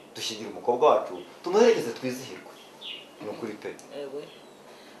 dushingira umukobwa wacu tumuherekeze twizihirwe. Ni ukuri pe.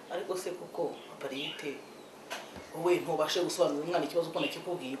 Ariko se kuko Pariyete wowe ntubashe gusobanurira umwana ikibazo uko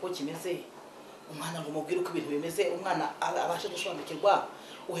nakikubwiye ko kimeze, umwana ngo umubwire uko ibintu bimeze, umwana abashe gusobanukirwa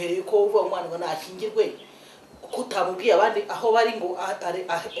uhereye ko uvuga umwana ngo nakingirwe, kuko utamubwiye abandi aho bari ngo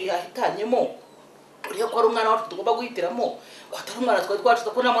yahitanyemo. Uriya ko ari umwana wacu tugomba guhitiramo, atari umwana twari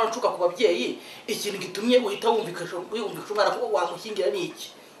twacuza ko nta mwana ucuka ku babyeyi. Ikintu gitumye uhita wumvikisha umwana ko wamushyingira ni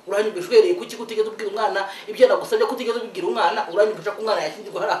iki? Uranyumvisha uhereye kuki kutigeze ubwira umwana ibyo nagusabye kutigeze ubwira umwana? Uranyumvisha ko umwana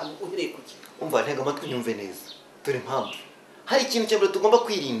yashyingirwa hari ahantu uhereye kuki? Umva ntega amatwi nyumve neza. Dore impamvu hari ikintu cya mbere tugomba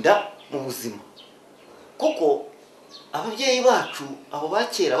kwirinda mu buzima, kuko ababyeyi bacu abo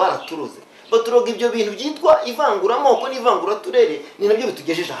bakera baraturoze, baturoga ibyo bintu byitwa ivanguramoko n'ivanguraturere, ni nabyo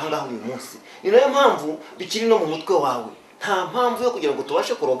bitugejeje ahangaha uyu munsi. Ni nayo mpamvu bikiri no mu mutwe wawe. Nta mpamvu yo kugira ngo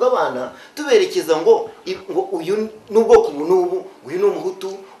tubashe kuroga abana tuberekeza ngo uyu n'ubwoko ubu n'ubu, uyu ni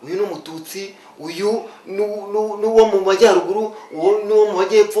umuhutu, uyu ni umututsi, uyu n'uwo mu majyaruguru, uwo n'uwo mu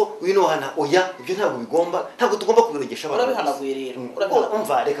majyepfo, uyu ni hana. Oya ibyo ntabwo bigomba, ntabwo tugomba kubirogesha abana. Urabihanaguye rero.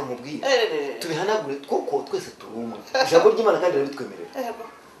 Umva reka nkubwire tubihanagure kuko twese turi umwe. Ijambo ry'Imana kandi rirabitwemerera.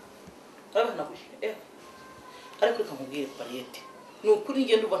 Urabihanaguye. Ariko reka nkubwire Pariyete, ni ukuri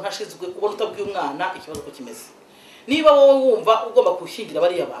ngende uba ntashizwe ubona utabwiye umwana ikibazo ko kimeze. Niba wowe wumva ugomba kushingira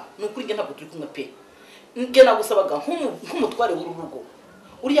bariya ba, ni ukuri nge ntabwo turi kumwe pe. Nge nagusabaga nk'umutware w'urugo,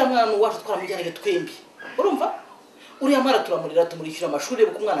 uriya mwana wacu twaramujyanire twembi. Urumva? Uriya mwana turamurira tumurishyura amashuri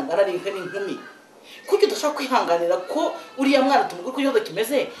kuko umwana ngana ari n'inkumi. Kuki udashaka kwihanganira ko uriya mwana tumugura ko ikibazo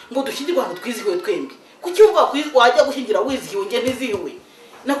kimeze ngo dushyingirwe ahantu twizihiwe twembi? Kuki wumva wajya gushingira wizihiwe nge ntizihiwe?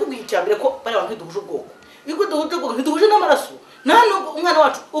 Nakubwiye icya mbere ko bari abantu duhuje ubwoko. Biko duhuje ubwoko ntiduhuje n'amaraso. Nta nubwo umwana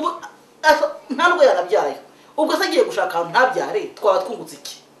wacu ubu nta nubwo yanabyaye. Ubwo se agiye gushaka ahantu ntabyare twaba twungutse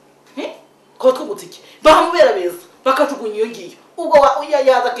iki? Twaba twungutse iki? Bahamubera beza bakajugunya iyo ngiyo. Ubwo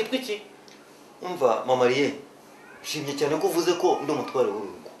yaza akitwa iki? Umva mama Riye, nshimye cyane ko uvuze ko ndi umutware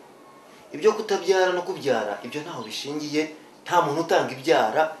w'urugo. Ibyo kutabyara no kubyara ibyo ntaho bishingiye, nta muntu utanga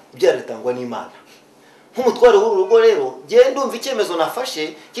ibyara ritangwa n'Imana. Nk'umutware w'urugo rero genda ndumva icyemezo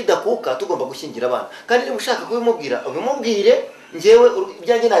nafashe kidakuka tugomba gushyingira abana. Kandi niba ushaka kubimubwira ubimubwire, njyewe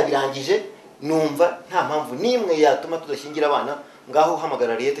ibyanjye nabirangije, numva nta mpamvu nimwe yatuma tudashingira abana ngaho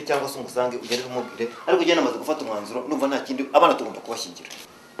uhamagara Liyete cyangwa se umusange ugere umubwire ariko ugenda amaze gufata umwanzuro numva nta kindi abana tugomba kubashyingira.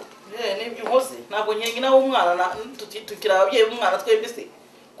 Nibyo nkoze ntabwo nkengi nawe umwana tukira ababyeyi b'umwana twebwe se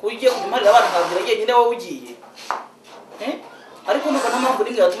kugiye kumarira abana nkabwira yenyine wowe ugiye ariko nuko nta mpamvu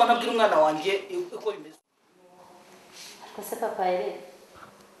n'ingira atuma ntabwira umwana wanjye uko bimeze. Kose papa yere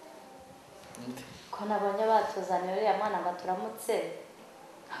ko nabonye batuzanira uriya mwana ngo turamutse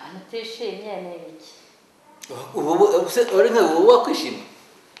abantu tishimye ni iki uri nka wowe wakwishima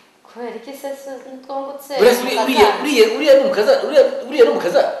kubera iki se twungutse uriya ni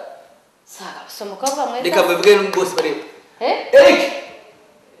umukaza saga so umukobwa mwiza reka mbivuge n'ubwose bareba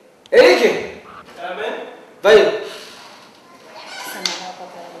Eric amen bayo sana na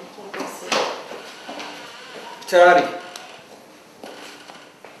papa yere Charari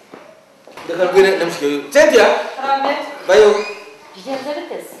reka mbwira namushyikiye Cynthia amen bayo bigenze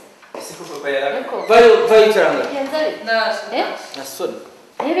biteze siko papa yara bayo charanga bigenze bite nasoni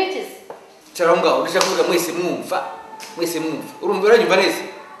ntibikize charanga urashaka kuvuga mwese mwumva urumva uranyumva neza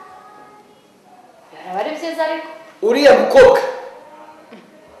bari byiza ariko uriya mukobwa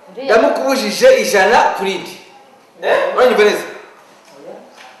ndamukubujije 100 kuri ndi uranyumva neza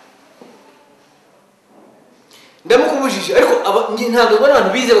ndamukubujije ariko ntabwo ubona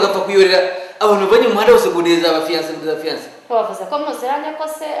abantu bize bagapfa kuyorera abantu banye mu muhanda bose ngo neza abafiance wavuze ko muziranye ko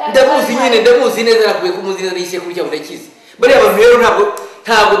se ndamuzi neza nakuye ko muzi neza n'ishyaka kurya burakize bari abantu rero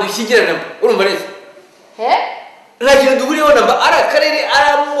ntabwo dushyingirana urumva neza nta kintu duhuriyeho namba ari akarere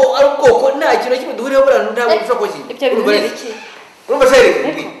ari ubwoko nta kintu kimwe duhuriyeho bari abantu ntabwo dushobora kubashyingira urumva neza urumva se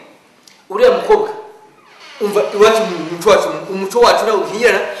uriya mukobwa umva iwacu umuco wacu ntabwo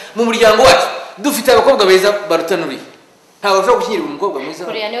dushyingirana mu muryango wacu dufite abakobwa beza barutanuriye ntabwo bashobora gushyingirwa umukobwa mwiza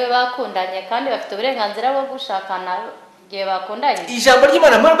kuriya niwe bakundanye kandi bafite uburenganzira bwo gushakana igihe bakundanye ijambo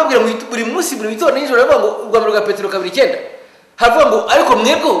ry'Imana mpora mbabwira buri munsi buri gitondo nijoro bavuga ngo urwambaro rwa Petero 2:9 havuga ngo ariko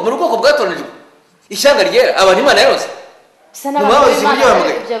mwebwe mu rwoko bwatoranijwe ishyanga ryera abantu Imana yarose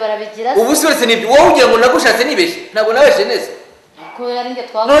ibyo barabigira ubu si wese nibyo wowe ugira ngo nagushatse nibeshye ntabwo nabeshe neza kubera ninge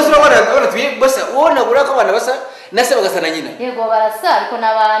none se abana tuye basa wowe nagura ko abana basa nase bagasa na nyina yego barasa ariko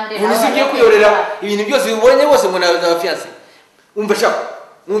nabandi none ugiye kuyorera ibintu byose ubonye bose ngo nawe abafiance umva shaka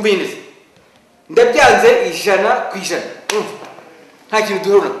mumbineze ndabyanze 100% nta kintu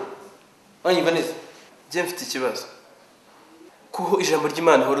duhuruna wanyumva neza je mfite ikibazo kuho ijambo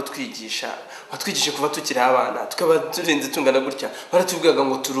ry'Imana horo twigisha watwigishe kuva tukiri abana tukaba turenze tungana gutya baratubwiga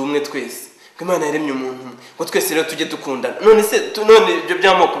ngo turi umwe twese ko Imana yaremye umuntu ngo twese rero tujye dukundana none se none ibyo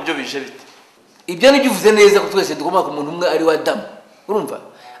byamoko byo bije bite ibyo nibyo uvuze neza ko twese dukomoka ku muntu umwe ari wa Adamu urumva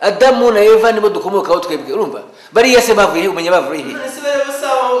Adamu na Eva nibo dukomokaho twebwe urumva bariya se bavuye umenya bavuye he ese rero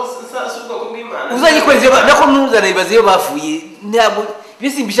sawa ubwoko bw'Imana uzayikweze nako ntuzana ibibazo iyo bavuye ntabwo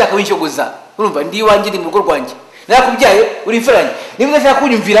bisimbishaka winshogoza urumva ndi wanjye ndi mu rugo rwanjye nakubyaye uri imfuranye niba udashaka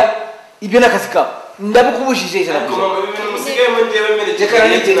kunyumvira ibyo nakazi kawe ndabukubujije ijana ku ijana ibintu musigaye mu ndiye bemerekeje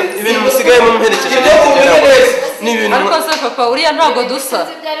ibintu musigaye mu mperekeje ariko se papa uriya ntabwo dusa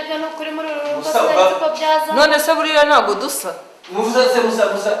none se buriya ntabwo dusa muvuze se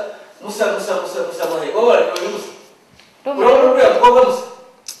musa mahe wowe uriya mukobwa musa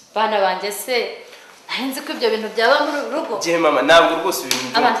bana banjye se nzi ko ibyo bintu byaba muri rugo je mama ntabwo rwose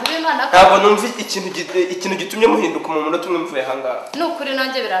ibintu abantu b'Imana ntabwo numva ikintu gitumye muhinduka mu munota umwe mvuye hangaha nukuri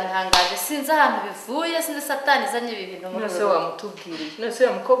nanjye birantangaje sinzi ahantu bivuye sinzi satani izanye ibi bintu muri nose wamutubwiriye nose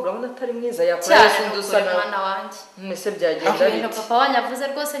ya mukobwa urabona atari mwiza yakora sindusa mwana wanjye nose byagenda ibintu papa wanyavuze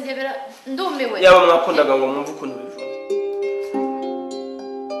rwose njye ndumiwe yaba mwakundaga ngo mwumve ukuntu bivuga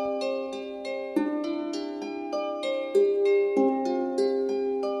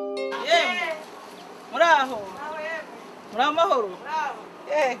muri amahoro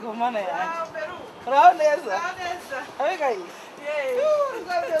yego mana yanjye uraho neza abigayi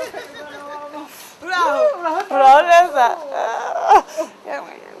uraho neza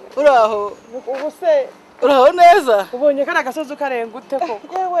uraho neza ubonye kari agasozi ukarenga ute ko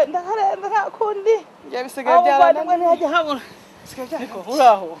yewe ndakarenga nta kundi njye bisigaye byarananiye ntihajya habura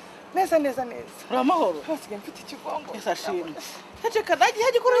uraho neza uri amahoro hasigaye mfite ikigongo yasashimwe haceka nagiye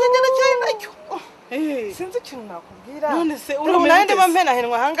hagikora ngenda cyane nacyo sinzi ikintu nakubwira none se urumva ndimo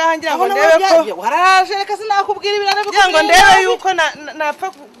mpenahenwa ahangaha ngira ngo ndebe ko waraje reka sinakubwira ibirane ngira ngo ndebe yuko napfa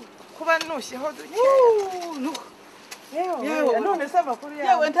kuba nushyeho yewe none se amakuru yawe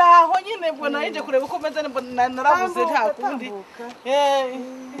yewe ntaho nyine mbwo naje kureba uko meze narabuze nta kundi yewe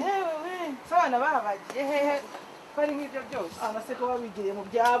sabana babagiye hehe bari nk'ibyo byose anase ko babigiriye mu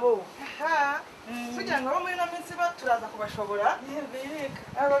byabo kugira ngo abo muri ino minsi turaza kubashobora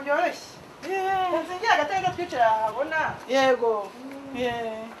abo byoroshye nzingira agatanga twicara ahabona yego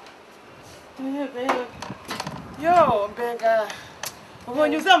yo mbega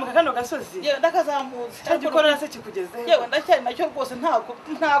ubonye uzamuka kano gasozi yewe ndakazamutse cyagikora se kikugeze yewe ndacyari nacyo rwose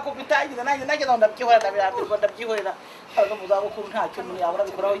ntako bitangiza nanjye ndabyihorera abaga mu zabukuru ntacyo umuntu yabura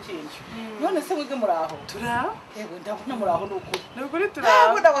bikoraho ikindi none se mwebwe muraho turaho yewe ndabona muraho ni ukuri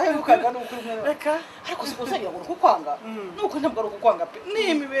turaho ndabaherukaga ni ukuri mwe reka ariko si kuzagira ngo kukwanga nuko ntabwo ari ukukwanga pe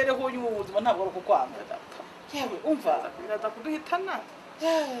n'imibereho y'ubuzima ntabwo ari ukukwanga yewe umva biraza kuduhitana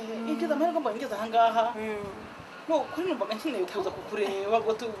ingeza amahirwe mbona ngeze aha ngaha kuri numvaga nkeneye kuza kukureba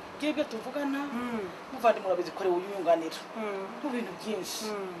ngo tugire ibyo tuvugana muvandimwe urabizi ko uyunganira mu bintu byinshi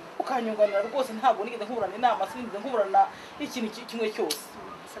ukanyunganira rwose ntabwo nigeze nkuburana inama sinigeze nkuburana ikintu kimwe cyose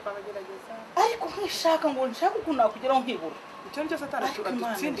ariko nkishaka ngo nshaka ukuntu nakugeraho nkibura icyo nicyo satani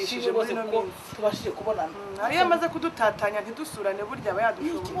adutsindishije muri ino minsi tubashije kubonana ariyo amaze kudutatanya ntidusurane burya aba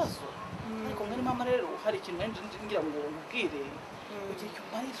yadushoboye ikibazo ariko mwene mama rero hari ikintu ngira ngo nkubwire ugiye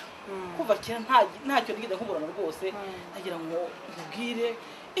cyumarira kuva kera ntacyo nigeze nkuburana rwose nagira ngo nkubwire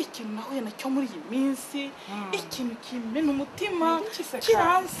ikintu nahuye nacyo muri iyi minsi ikintu kimena umutima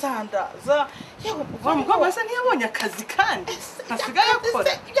kiransandaza yewe wa mukobwa wese ntiyabonye akazi kandi asigaye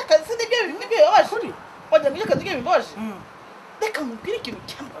akora iby'akazi nibyo bibabaje wagira ngo iby'akazi nibyo bibabaje reka nkubwire ikintu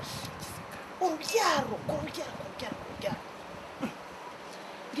cyambaje urubyaro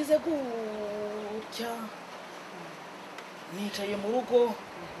ngeze gutya nicaye mu rugo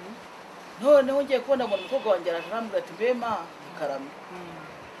noneho ngiye kubona ngo umukobwa wanjye araje arambwira ati mbema ikarame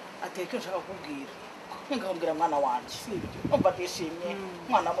ateye icyo nshaka kukubwira nkamubwira mwana wanjye umva ndishimye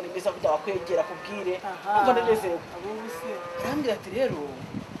mwana muri mwiza kugira wakwegera kubwire umva ndanezerewe arambwira ati rero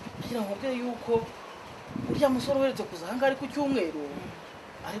agira ngo nkubwire yuko urya musore uheretse kuza aha ngaha ari ku cyumweru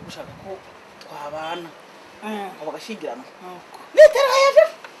ari gushaka ko twabana ngo bagashyingiranwa nitera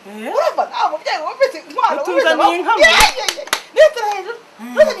hejuru urumva nta mubyeyi wumvise intwaro utuzaniye inka nitera hejuru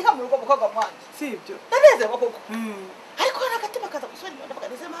nuzanye inka mu rugo mukobwa mwanjye sibyo ndanezerewe koko ariko hari agatima kaza gusubira inyuma ndavuga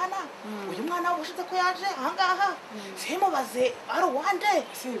ndetse mana uyu mwana wabushize ko yaje aha ngaha simubaze ari uwande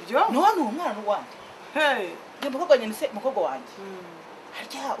sibyo none uwo mwana ni uwande njye mukobwa nyine se mukobwa wanjye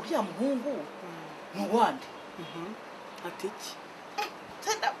harya uriya muhungu ni uwande ati iki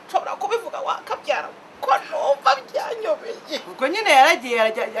nshobora kubivuga wakabyara ko numva byanyobeye ubwo nyine yaragiye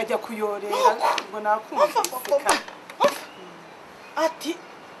ajya kuyorera ngo nakumva ati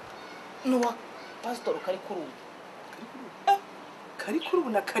ni uwa pasitori kari kuri ubu kari kuri ubu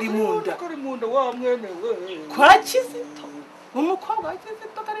na kari munda wa mwene we kwa Kizito umukobwa wa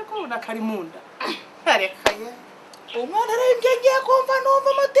Kizito kari kuri ubu na kari munda arekaye umwana arembye ngiye kumva numva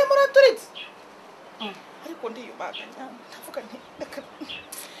umutima uraturitse ariko ndiyubaganya ndavuga nti reka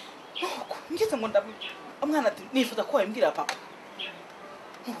nuko ngeze ngo umwana ati nifuza ko wabimbwira papa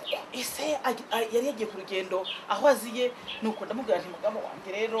nuko ese yari yagiye ku rugendo aho aziye nuko ndamubwira nti mugabo wanjye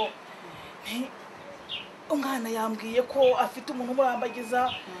rero umwana yambwiye ko afite umuntu umurambagiza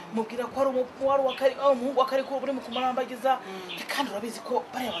mubwira ko ari umuhungu wa kari ko buri mu kumurambagiza kandi urabizi ko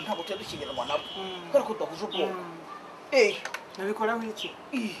bariya bantu ntabwo tuya dushyingiranwa nabo kubera ko tudahuje ubwoko nabikoraho iki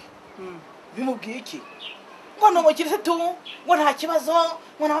bimubwiye iki ngo numukirize tu ngo nta kibazo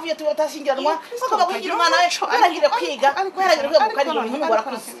ngo ntavuye tu batashyingiranwa ngo kugira umwana we yarangire kwiga yarangire kwiga kandi ngo umuhungu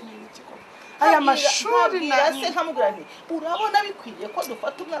warakuze aya mashuri se nkamubwira nti urabona bikwiye ko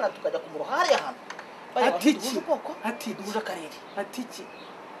dufata umwana tukajya kumuroha hariya hantu ati duhuje akarere ati iki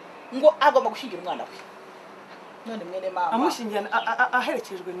ngo agomba gushyingira umwana we none mwene mama amushyingira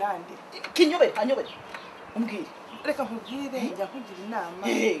aherekejwe nande kinyobere umbwire reka nkubwire njya nkugira inama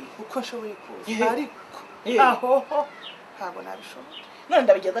uko nshoboye kuza ariko aho ntabwo nabishobora none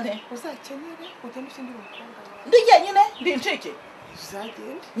ndabigeza nte uzakenyere ugende ushyingire umukobwa wawe ndi jyenyine ndi incike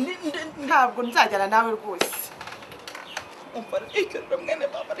uzagende ntabwo nzajyana nawe rwose umva icyo mwene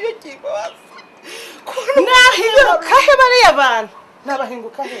mama niyo kibabaza nahinguka he bariya bantu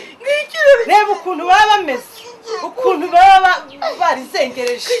nabahinguka he reba ukuntu baba bameze ukuntu baba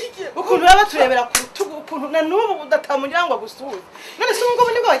barizengereje ukuntu baba baturebera ku rutugu ukuntu na n'ubu udatamugira ngo agusure none se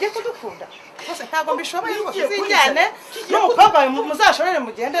ubungubu nibwo bagiye kudukunda rwose ntabwo mbishoboye rwose uzijyane n'umukobwa wawe muzashorere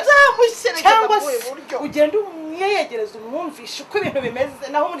mugende cyangwa se ugende umweyegereze umwumvishe uko ibintu bimeze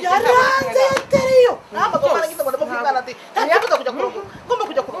naho muri yaranzetereyo ntabwo barangiza ngo ndamubwira ati ntakibuza kujya ku rugo ngomba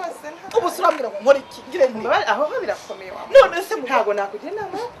kujya ku rugo ubu surambwira ngo nkore iki ngire nti aho birakomeye wa none se ntabwo nakugira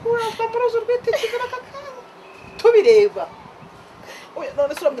inama yo kuva muri uzo rw'itikizira kakana tubireba oya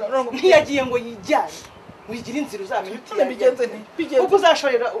none surambwira none ngo ntiyagiye ngo yijyane wigira inzira uzamenya uti yabigenze nti ubwo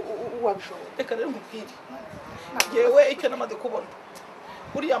uzashorera uwabishobora reka rero nkubwire yewe icyo namaze kubona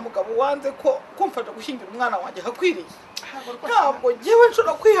uriya mugabo wanze ko kumfasha gushyingira umwana wanjye hakwiriye ntabwo ngewe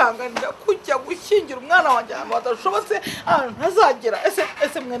nshobora kwihanganira kujya gushyingira umwana wanjye ahantu hadashobotse ahantu ntazagera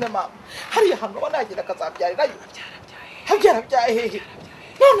ese mwene mama hariya hantu ubona yagenda akazabyarirayo habyara byahehe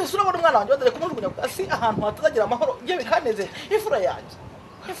none se urabona umwana wanjye wadare kumujugunya ku gasi ahantu hatazagira amahoro njye bikaneze imfura yanjye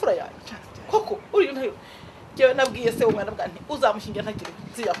koko uri ntayo njyewe nabwiye se umwana bwa nti uzamushingira ntakiri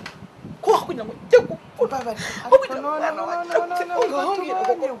ziya ko kugira ngo njye kubabara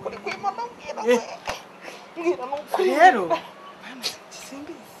rero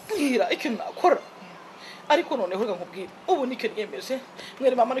mbwira icyo nakora ariko noneho reka nkubwire ubu nicyo niyemeje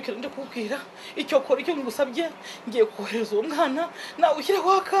mwere mama nicyo ndi kubwira icyo kora icyo ngusabye ngiye kohereza uwo mwana nawe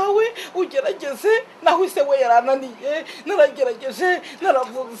ushyiraho akawe ugerageze naho ise we yarananiye naragerageje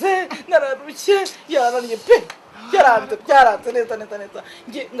naravuze nararushye yarananiye pe byaranze neza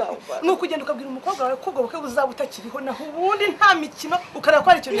ngiye ngaho nuko ugenda ukabwira umukobwa wawe ko ubwo bukwe buzaba utakiriho naho ubundi nta mikino ukareba ko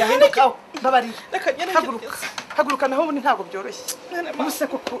hari ikintu yahindukaho mbabarira haguruka naho ubundi ntabwo byoroshye ubuse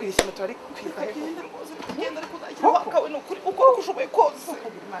koko iri kintu turi kwiga genda ariko uzashyiraho akawe ni ukuri uko ushoboye kose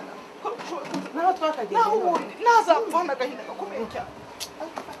naho twakagenda naho ubundi ntazapfa n'agahinda gakomeye cyane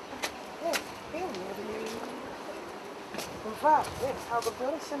umva ntabwo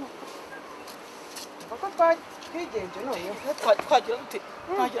byoroshye nuko twigenje none twagira dute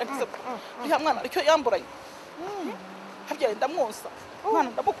twagira ndetse uriya mwana aricyo yamburanye habyaye ndamwonsa umwana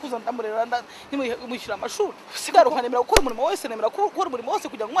ndamukuza ndamurera nimwishyura amashuri sigaruka nemera gukora umurimo wese nemera gukora umurimo wose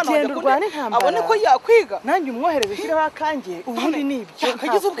kugira ngo umwana wanjye abone ko yakwiga nanjye umwohereze ushyireho akanjye ubundi nibyo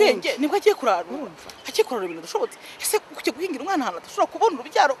akagize ubwenge nibwo agiye kurarura agiye kurarura ibintu bishobotse ese kujya guhingira umwana ahantu adashobora kubona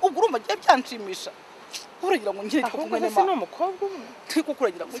urubyaro ubwo urumva agiye byanshimisha uragira ngo ngire ahubwo se ni umukobwa umwe turi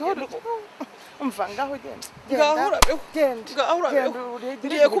kukuragira ngo ngende umva ngaho genda ngaho urabeho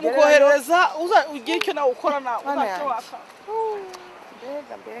ngiye kumukoherereza ugiye icyo nawe ukora nawe uzajya waka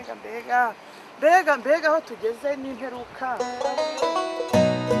mbega aho tugeze n'imperuka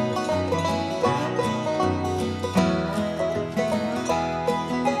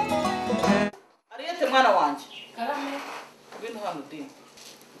ariyete mwana wanjye karame ngwino hano di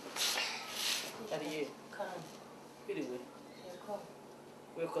ariye biriwe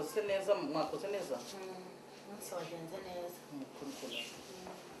wekoze neza mwakoze neza umunsi wagenze neza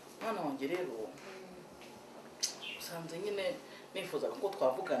mwana wanjye rero usanze nyine nifuzaga ko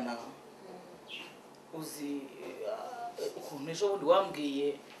twavugana uzi ukuntu ejo bundi wambwiye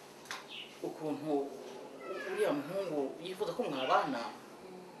ukuntu uriya muhungu yifuza ko mwabana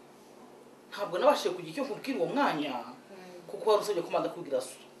ntabwo nabashije kugira icyo nkubwira uwo mwanya kuko wari usabye ko manda kubwira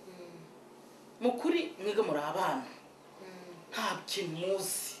so mu kuri mwige muri abana nta kintu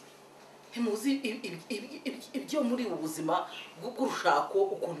muzi ntimuzi ibyo muri ubu buzima bw'urushako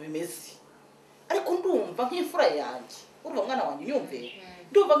ukuntu bimeze ariko ndumva nk'imfura yanjye urumva mwana wanjye unyumve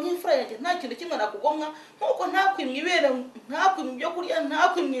ndumva nk'imfura yanjye nta kintu kimwe nakugomwa nk'uko ntakwimye ibere ntakwimye ibyo kurya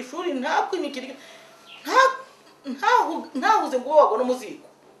ntakwimye ishuri ntakwimye ikiryo ntahuze ngo wabone umuziko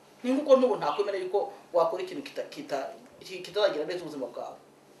ni nk'uko n'ubu ntakwemera yuko wakora ikintu kitazagira neza ubuzima bwawe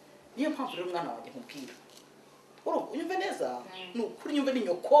niyo mpamvu rero umwana wanjye nkubwira unyumve neza ni ukuri nyumve ni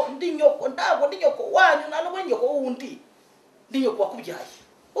nyoko ndi nyoko ntabwo ndi nyoko wanyu nta n'ubwo nyoko wundi ndi nyoko wakubyaye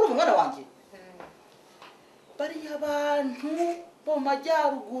urumva umwana wanjye bariya abantu bo mu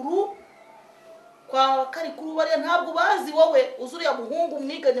majyaruguru kwa karikuru bariya ntabwo bazi wowe uzi uriya muhungu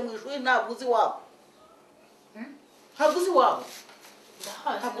mwiganye mu ishuri ntabwo uzi wabo ntabwo uzi wabo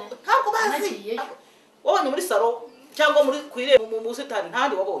ntabwo bazi wabonye muri salo cyangwa muri kwireba mu busitani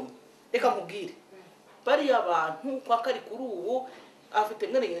ntandi wabonye reka nkubwire bariya abantu kwa karikuru ubu afite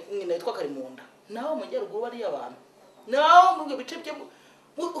nyina yitwa Karimunda naho mu majyaruguru bariya abantu naho mu bice bye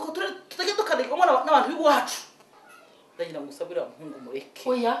tutajya tukanigamo n'abantu b'iwacu ndagira ngo usabire umuhungu mureke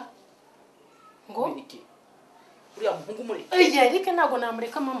oya ngo uriya muhungu mureke Eric ntabwo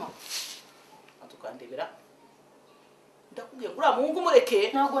namureka mama atukandebera ndakubwiye ngo uriya muhungu mureke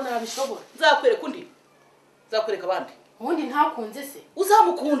ntabwo nabishobora nzakwereka undi nzakwereka abandi ubundi ntakunze se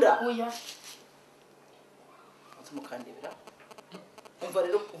uzamukunda oya mukandebera umva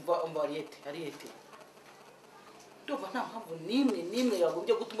rero umva ariyete ndumva nta mpamvu n'imwe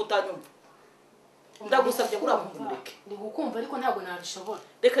yagombye gutuma utanyumva ndagusabye ngo uriya muhungu mureke ndi gukumva ariko ntabwo nabishobora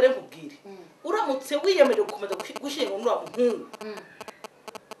reka rero nkubwire uramutse wiyemerewe gukomeza gushyira muri uriya muhungu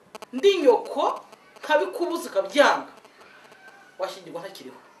ndi nyoko nkabikubuza ukabyanga washyingirwa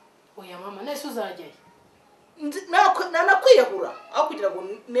ntakiriho oya mama nese uzajyayo nanakwiyahura aho kugira ngo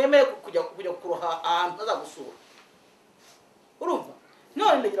nemeye kujya kuroha ahantu azagusura urumva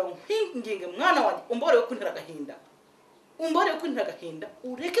none ndagira ngo nkinginge mwana wanjye umborewe kuntera agahinda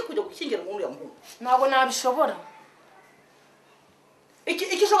ureke kujya gushyingira muri uriya muhungu ntabwo nabishobora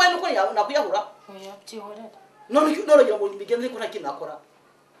iki ushoboye nuko nakwiyahura oya byihorera none ngira ngo mbigenze ko nta kintu nakora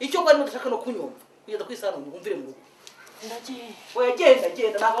icyo kwari mudashaka no kunyumva kugeza ku isano wumvire mu rugo ndagiye oya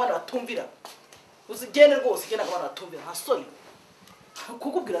genda ntabwo abana batumvira uzigende rwose genda akabana atumvira nta soni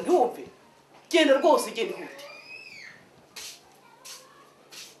kukubwira ntiwumve genda rwose genda ihute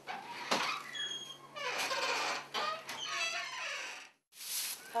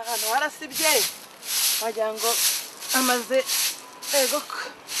ahantu harasibye wagira ngo amaze ego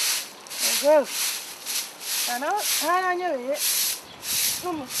haranyobeye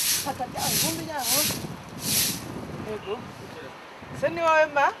n'umusaka ryawe ivumbi ryaho ego se ni wowe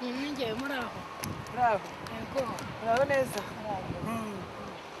ma ngewe muri aho uraho yego uraho neza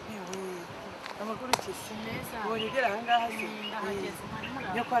amakuru ki si meza ubonye ugera ahangaha se ndahageze mwari muri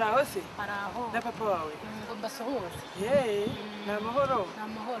aho nyoko ari aho se ari aho na papa wawe ngo mbasuhuze yeee ni amahoro ni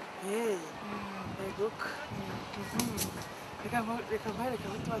amahoro yeee egoka reka nkwereke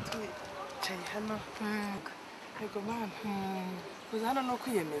aho tuba twicaye hano ego mama kuza hano ni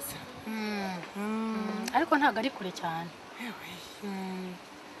ukwiyemeza ariko ntabwo ari kure cyane yewe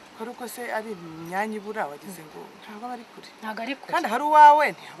hari uko se ari imyanya ibura wagize ngo ntabwo aba ari kure ntabwo ari kure kandi hari uwawe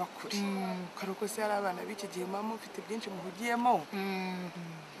ntihaba kure hari uko se hari abana b'iki gihe mama ufite byinshi muhugiyemo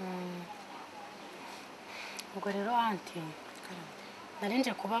ubwo rero anti nari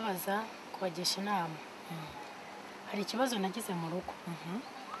nje kubabaza kubagisha inama hari ikibazo nagize mu rugo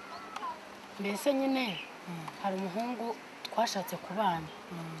mbese nyine hari umuhungu twashatse kubana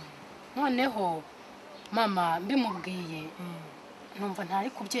noneho mama mbimubwiye numva ntari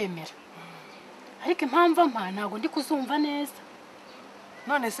kubyemera ariko impamvu mpa ntabwo ndi kuzumva neza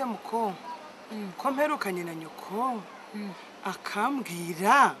none se muko ko mperukanye na nyoko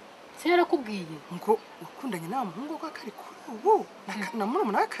akambwira se yarakubwiye ngo ukundanye na muhungu ko akari kuri ubu na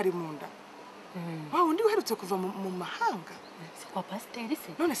murumuna we kari mu nda wa undi uherutse kuva mu mahanga si kwa pasiteri se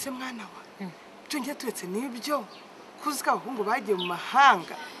none se mwana wa ngiye turetse n'ibyo kuzi ko abahungu bagiye mu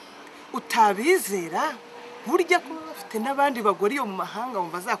mahanga utabizera burya kuba bafite n'abandi bagore iyo mu mahanga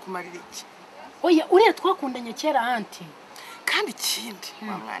wumva azakumarira iki oya uriya twakundanye kera anti kandi ikindi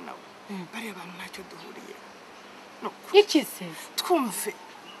wa mwana we bariya bantu ntacyo duhuriye iki se twumve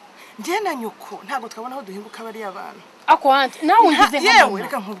njye na nyoko ntabwo twabona aho duhinguka bariya bantu ako anti nawe ungize yewe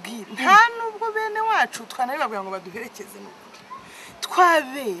reka nkubwire nta nubwo bene wacu twanabibabwira ngo baduherekeze n'ukuri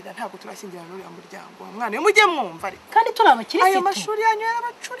twabera ntabwo turashyingira n'uriya muryango wa mwana we mujye mwumva ariko kandi turi abakirisitu ayo mashuri yanyu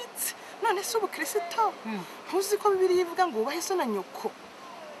yarabacuritse none se ubukristo ntuzi ko Bibiliya ivuga ngo ubahe so na nyoko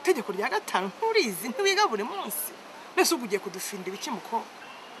itegeko rya 5 nturizi ntiwiga buri munsi mbese ugiye kudufinda ibiki muko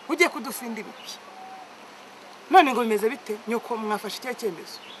ugiye kudufinda ibiki none ngo bimeze bite nyoko mwafashe icyo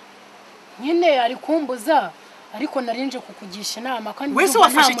cyemezo nyine ari kumbuza ariko narinje kukugisha inama kandi wese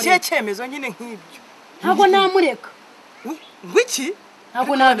wafashe icyo cyemezo nyine nk'ibyo ntabwo namureka ngwiki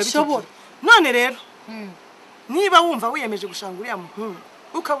ntabwo nabishobora none rero niba wumva wiyemeje gushanga uriya muhungu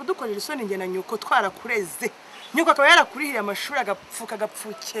ukaba udukorera isoni nge na nyoko twarakureze nyoko akaba yarakurihiye amashuri agapfuka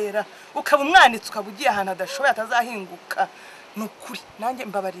agapfukera ukaba umwanitse ukaba ugiye ahantu adashoboye atazahinguka ni ukuri nanjye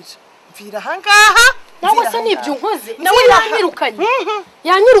mbabarira mvira ahangaha nawe se nibyo unkoze nawe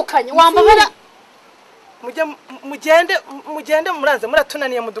yanyirukanye wambabara mugende muraze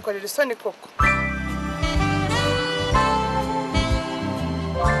muratunaniye mudukorera isoni koko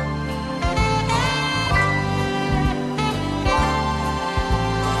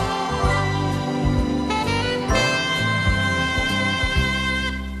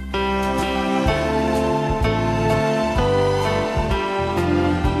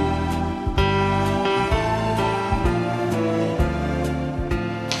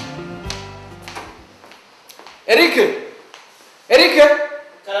Eric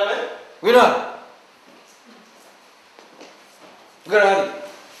Karame Wina Garari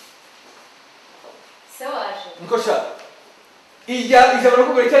Sewaje Nkosha ijya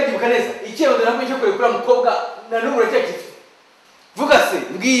barakubwira cyagibuka neza icyemezo nako cyo kure kuri mukobwa na n'umure cyakifite vuga se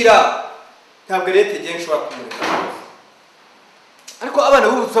mbwira ntabwo leta igiye nshobora kumureka ariko abana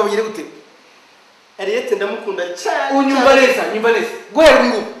b'ubu twabugire gute Ariete ndamukunda cyane unyumva neza guhera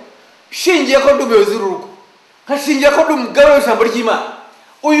ngo shingiye ko ndubuyozi urugo kashingiye ko ndumugabo w'ijambo ry'Imana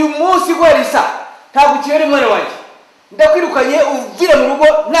uyu munsi gwerisa ntabwo kibere mwana wanjye ndakwirukanye uvira mu rugo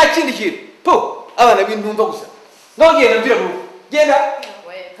nta kindi kintu po abana b'intumva gusa ndogenda mvira mu rugo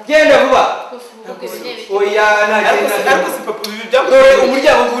genda vuba oya ariko si papa ibi byago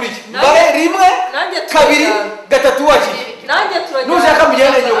umuryango nguriye bare rimwe kabiri gatatu wachi nanjye turajya nushaka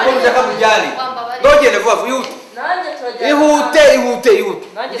mujyane nyoko nushaka mujyane ndogenda vuba yute nanjye turajya ihute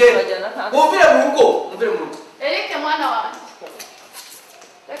nanjye turajyana umvira mu rugo Eric mwana wanjye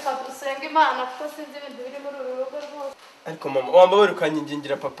reka dusenge Imana kuko sinzi ibintu biri muri uru rugo rwose ariko mama wambaye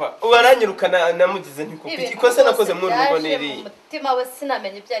ukanyingingira papa ubaranyirukana namugize nti kuko ikosa nakoze mu rugo niri umutima we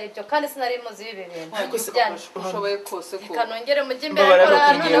sinamenye ibyo ari byo kandi sinari muzi ibi bintu ushoboye kose ko kanongere mujye imbere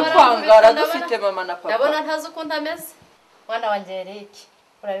ko kwangara dufite mama na papa ndabona ntazi uko ndameze mwana wanjye Eric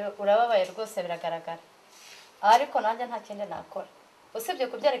urababaye rwose biragaragara ariko nanjye nta kindi nakora usibye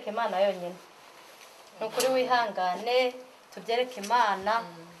kubyereka Imana yonyine nukuri wihangane tubyereke Imana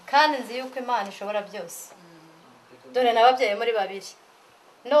kandi nzi yuko Imana ishobora byose dore nababyeyi muri babiri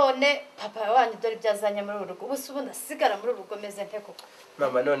none papa wanyu dore byazanye muri urugo ubuso ubundi asigara muri urugo meze nte koko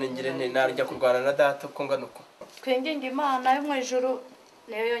mama none ngire nte narya kurwana na data uko ngana uko twinginga Imana yo mu ijuru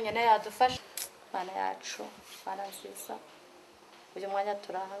niyo yonyine yadufasha Imana yacu Imana nziza uyu mwanya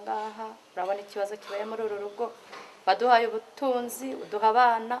turahangaha urabona ikibazo kibaye muri uru rugo baduhaye ubutunzi uduha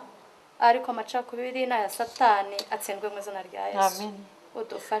abana ariko amacakubiri n'aya satani atsindwe mu izina rya Yesu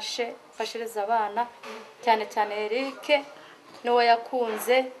udufashe ufashiriza abana cyane cyane Eric n'uwo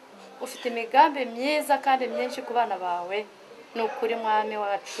yakunze ufite imigambi myiza kandi myinshi ku bana bawe n'ukuri mwami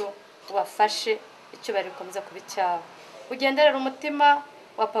wacu ubafashe icyubahiro gikomeza kuba icyawe ugenderera umutima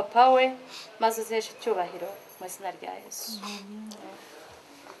wa papa we maze uzeshe icyubahiro mu izina rya Yesu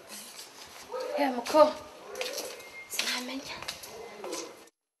muko sinamenya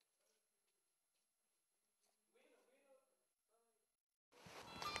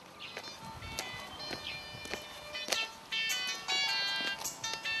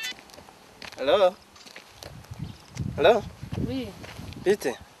Hello? Hello? Oui.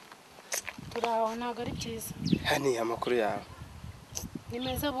 Bite? Turaho ntabwo ari byiza. Hani amakuru yawe. Ni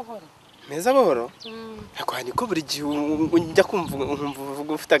meza buhoro. Meza buhoro? Ako hani ko buri gihe njya kumva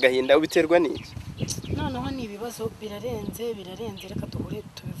uvuga ufite agahinda ubiterwa n'iki? Noneho ni ibibazo birarenze reka duhure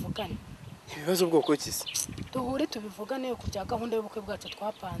tubivugane. Ibibazo bwoko ki se? Duhure tubivugane ku bya gahunda y'ubukwe bwacu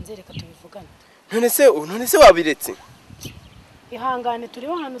twapanze reka tubivugane. None se wabiretse? Ihangane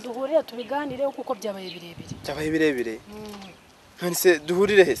turiho hano duhurira tubiganire kuko byabaye birebire. Byabaye birebire. None se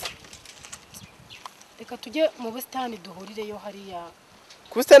duhurire hese? Reka tujye mu busitani duhurireyo hariya.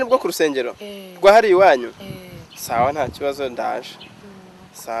 Ku busitani bwo ku rusengero? Rwa hari iwanyu? Sawa nta kibazo ndaje.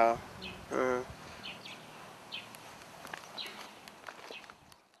 Sawa.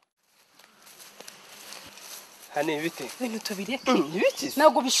 Hani bite? Bintu tubireke. Ibiki?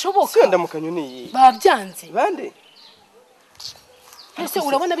 Nago bishoboka. Siyo ndamukanyo ni. Babyanze. Bande? Ese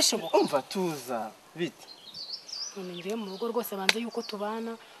urabona bishoboka? Umva tuza bite? None ngiye mu rugo rwose banze yuko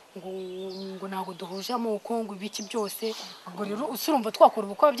tubana ngo nago duhuje amoko ngo ibiki byose ngo rero usurumva twakora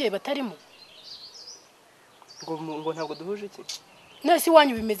ubukwe ababyeyi batarimo. Ngo ntago duhuje iki? Nese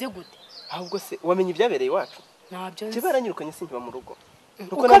wanyu bimeze gute? Ahubwo se wamenye ibyabereye iwacu? Nabyo nzi. Kibaranyirukanye sinkiba mu rugo.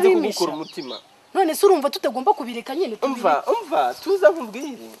 Nuko nanze kugukura umutima. None se urumva tutagomba kubireka nyine tubireka. Umva tuza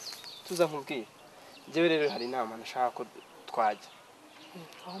nkubwire. Jewe rero hari inama nashaka ko twajya.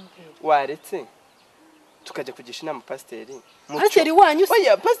 Waretse tukajya kugisha inama pasiteri. Pasiteri wanyu se?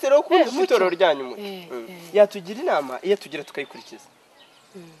 Oya pasiteri wo ku itorero ryanyu mu. Yatugira inama iyo tugira tukayikurikiza.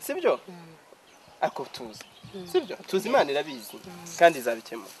 Sibyo? Ako tuza. Sibyo? Tuzi Imana irabizi kandi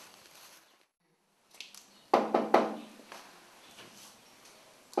izabikemura.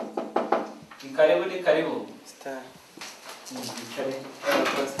 Ni karibu. Star.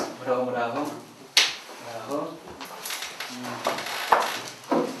 Muraho.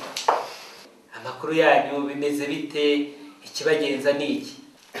 Amakuru yanyu bimeze bite? Ikibagenza ni iki?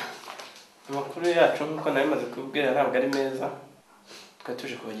 Amakuru yacu nkuko nabimaze kubwira ntabwo ari meza.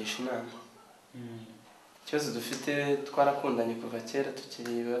 Twatuje kubagisha inama. Ikibazo dufite twarakundanye kuva kera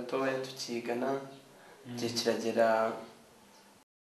tukiri batoya tukigana. Gihe kiragera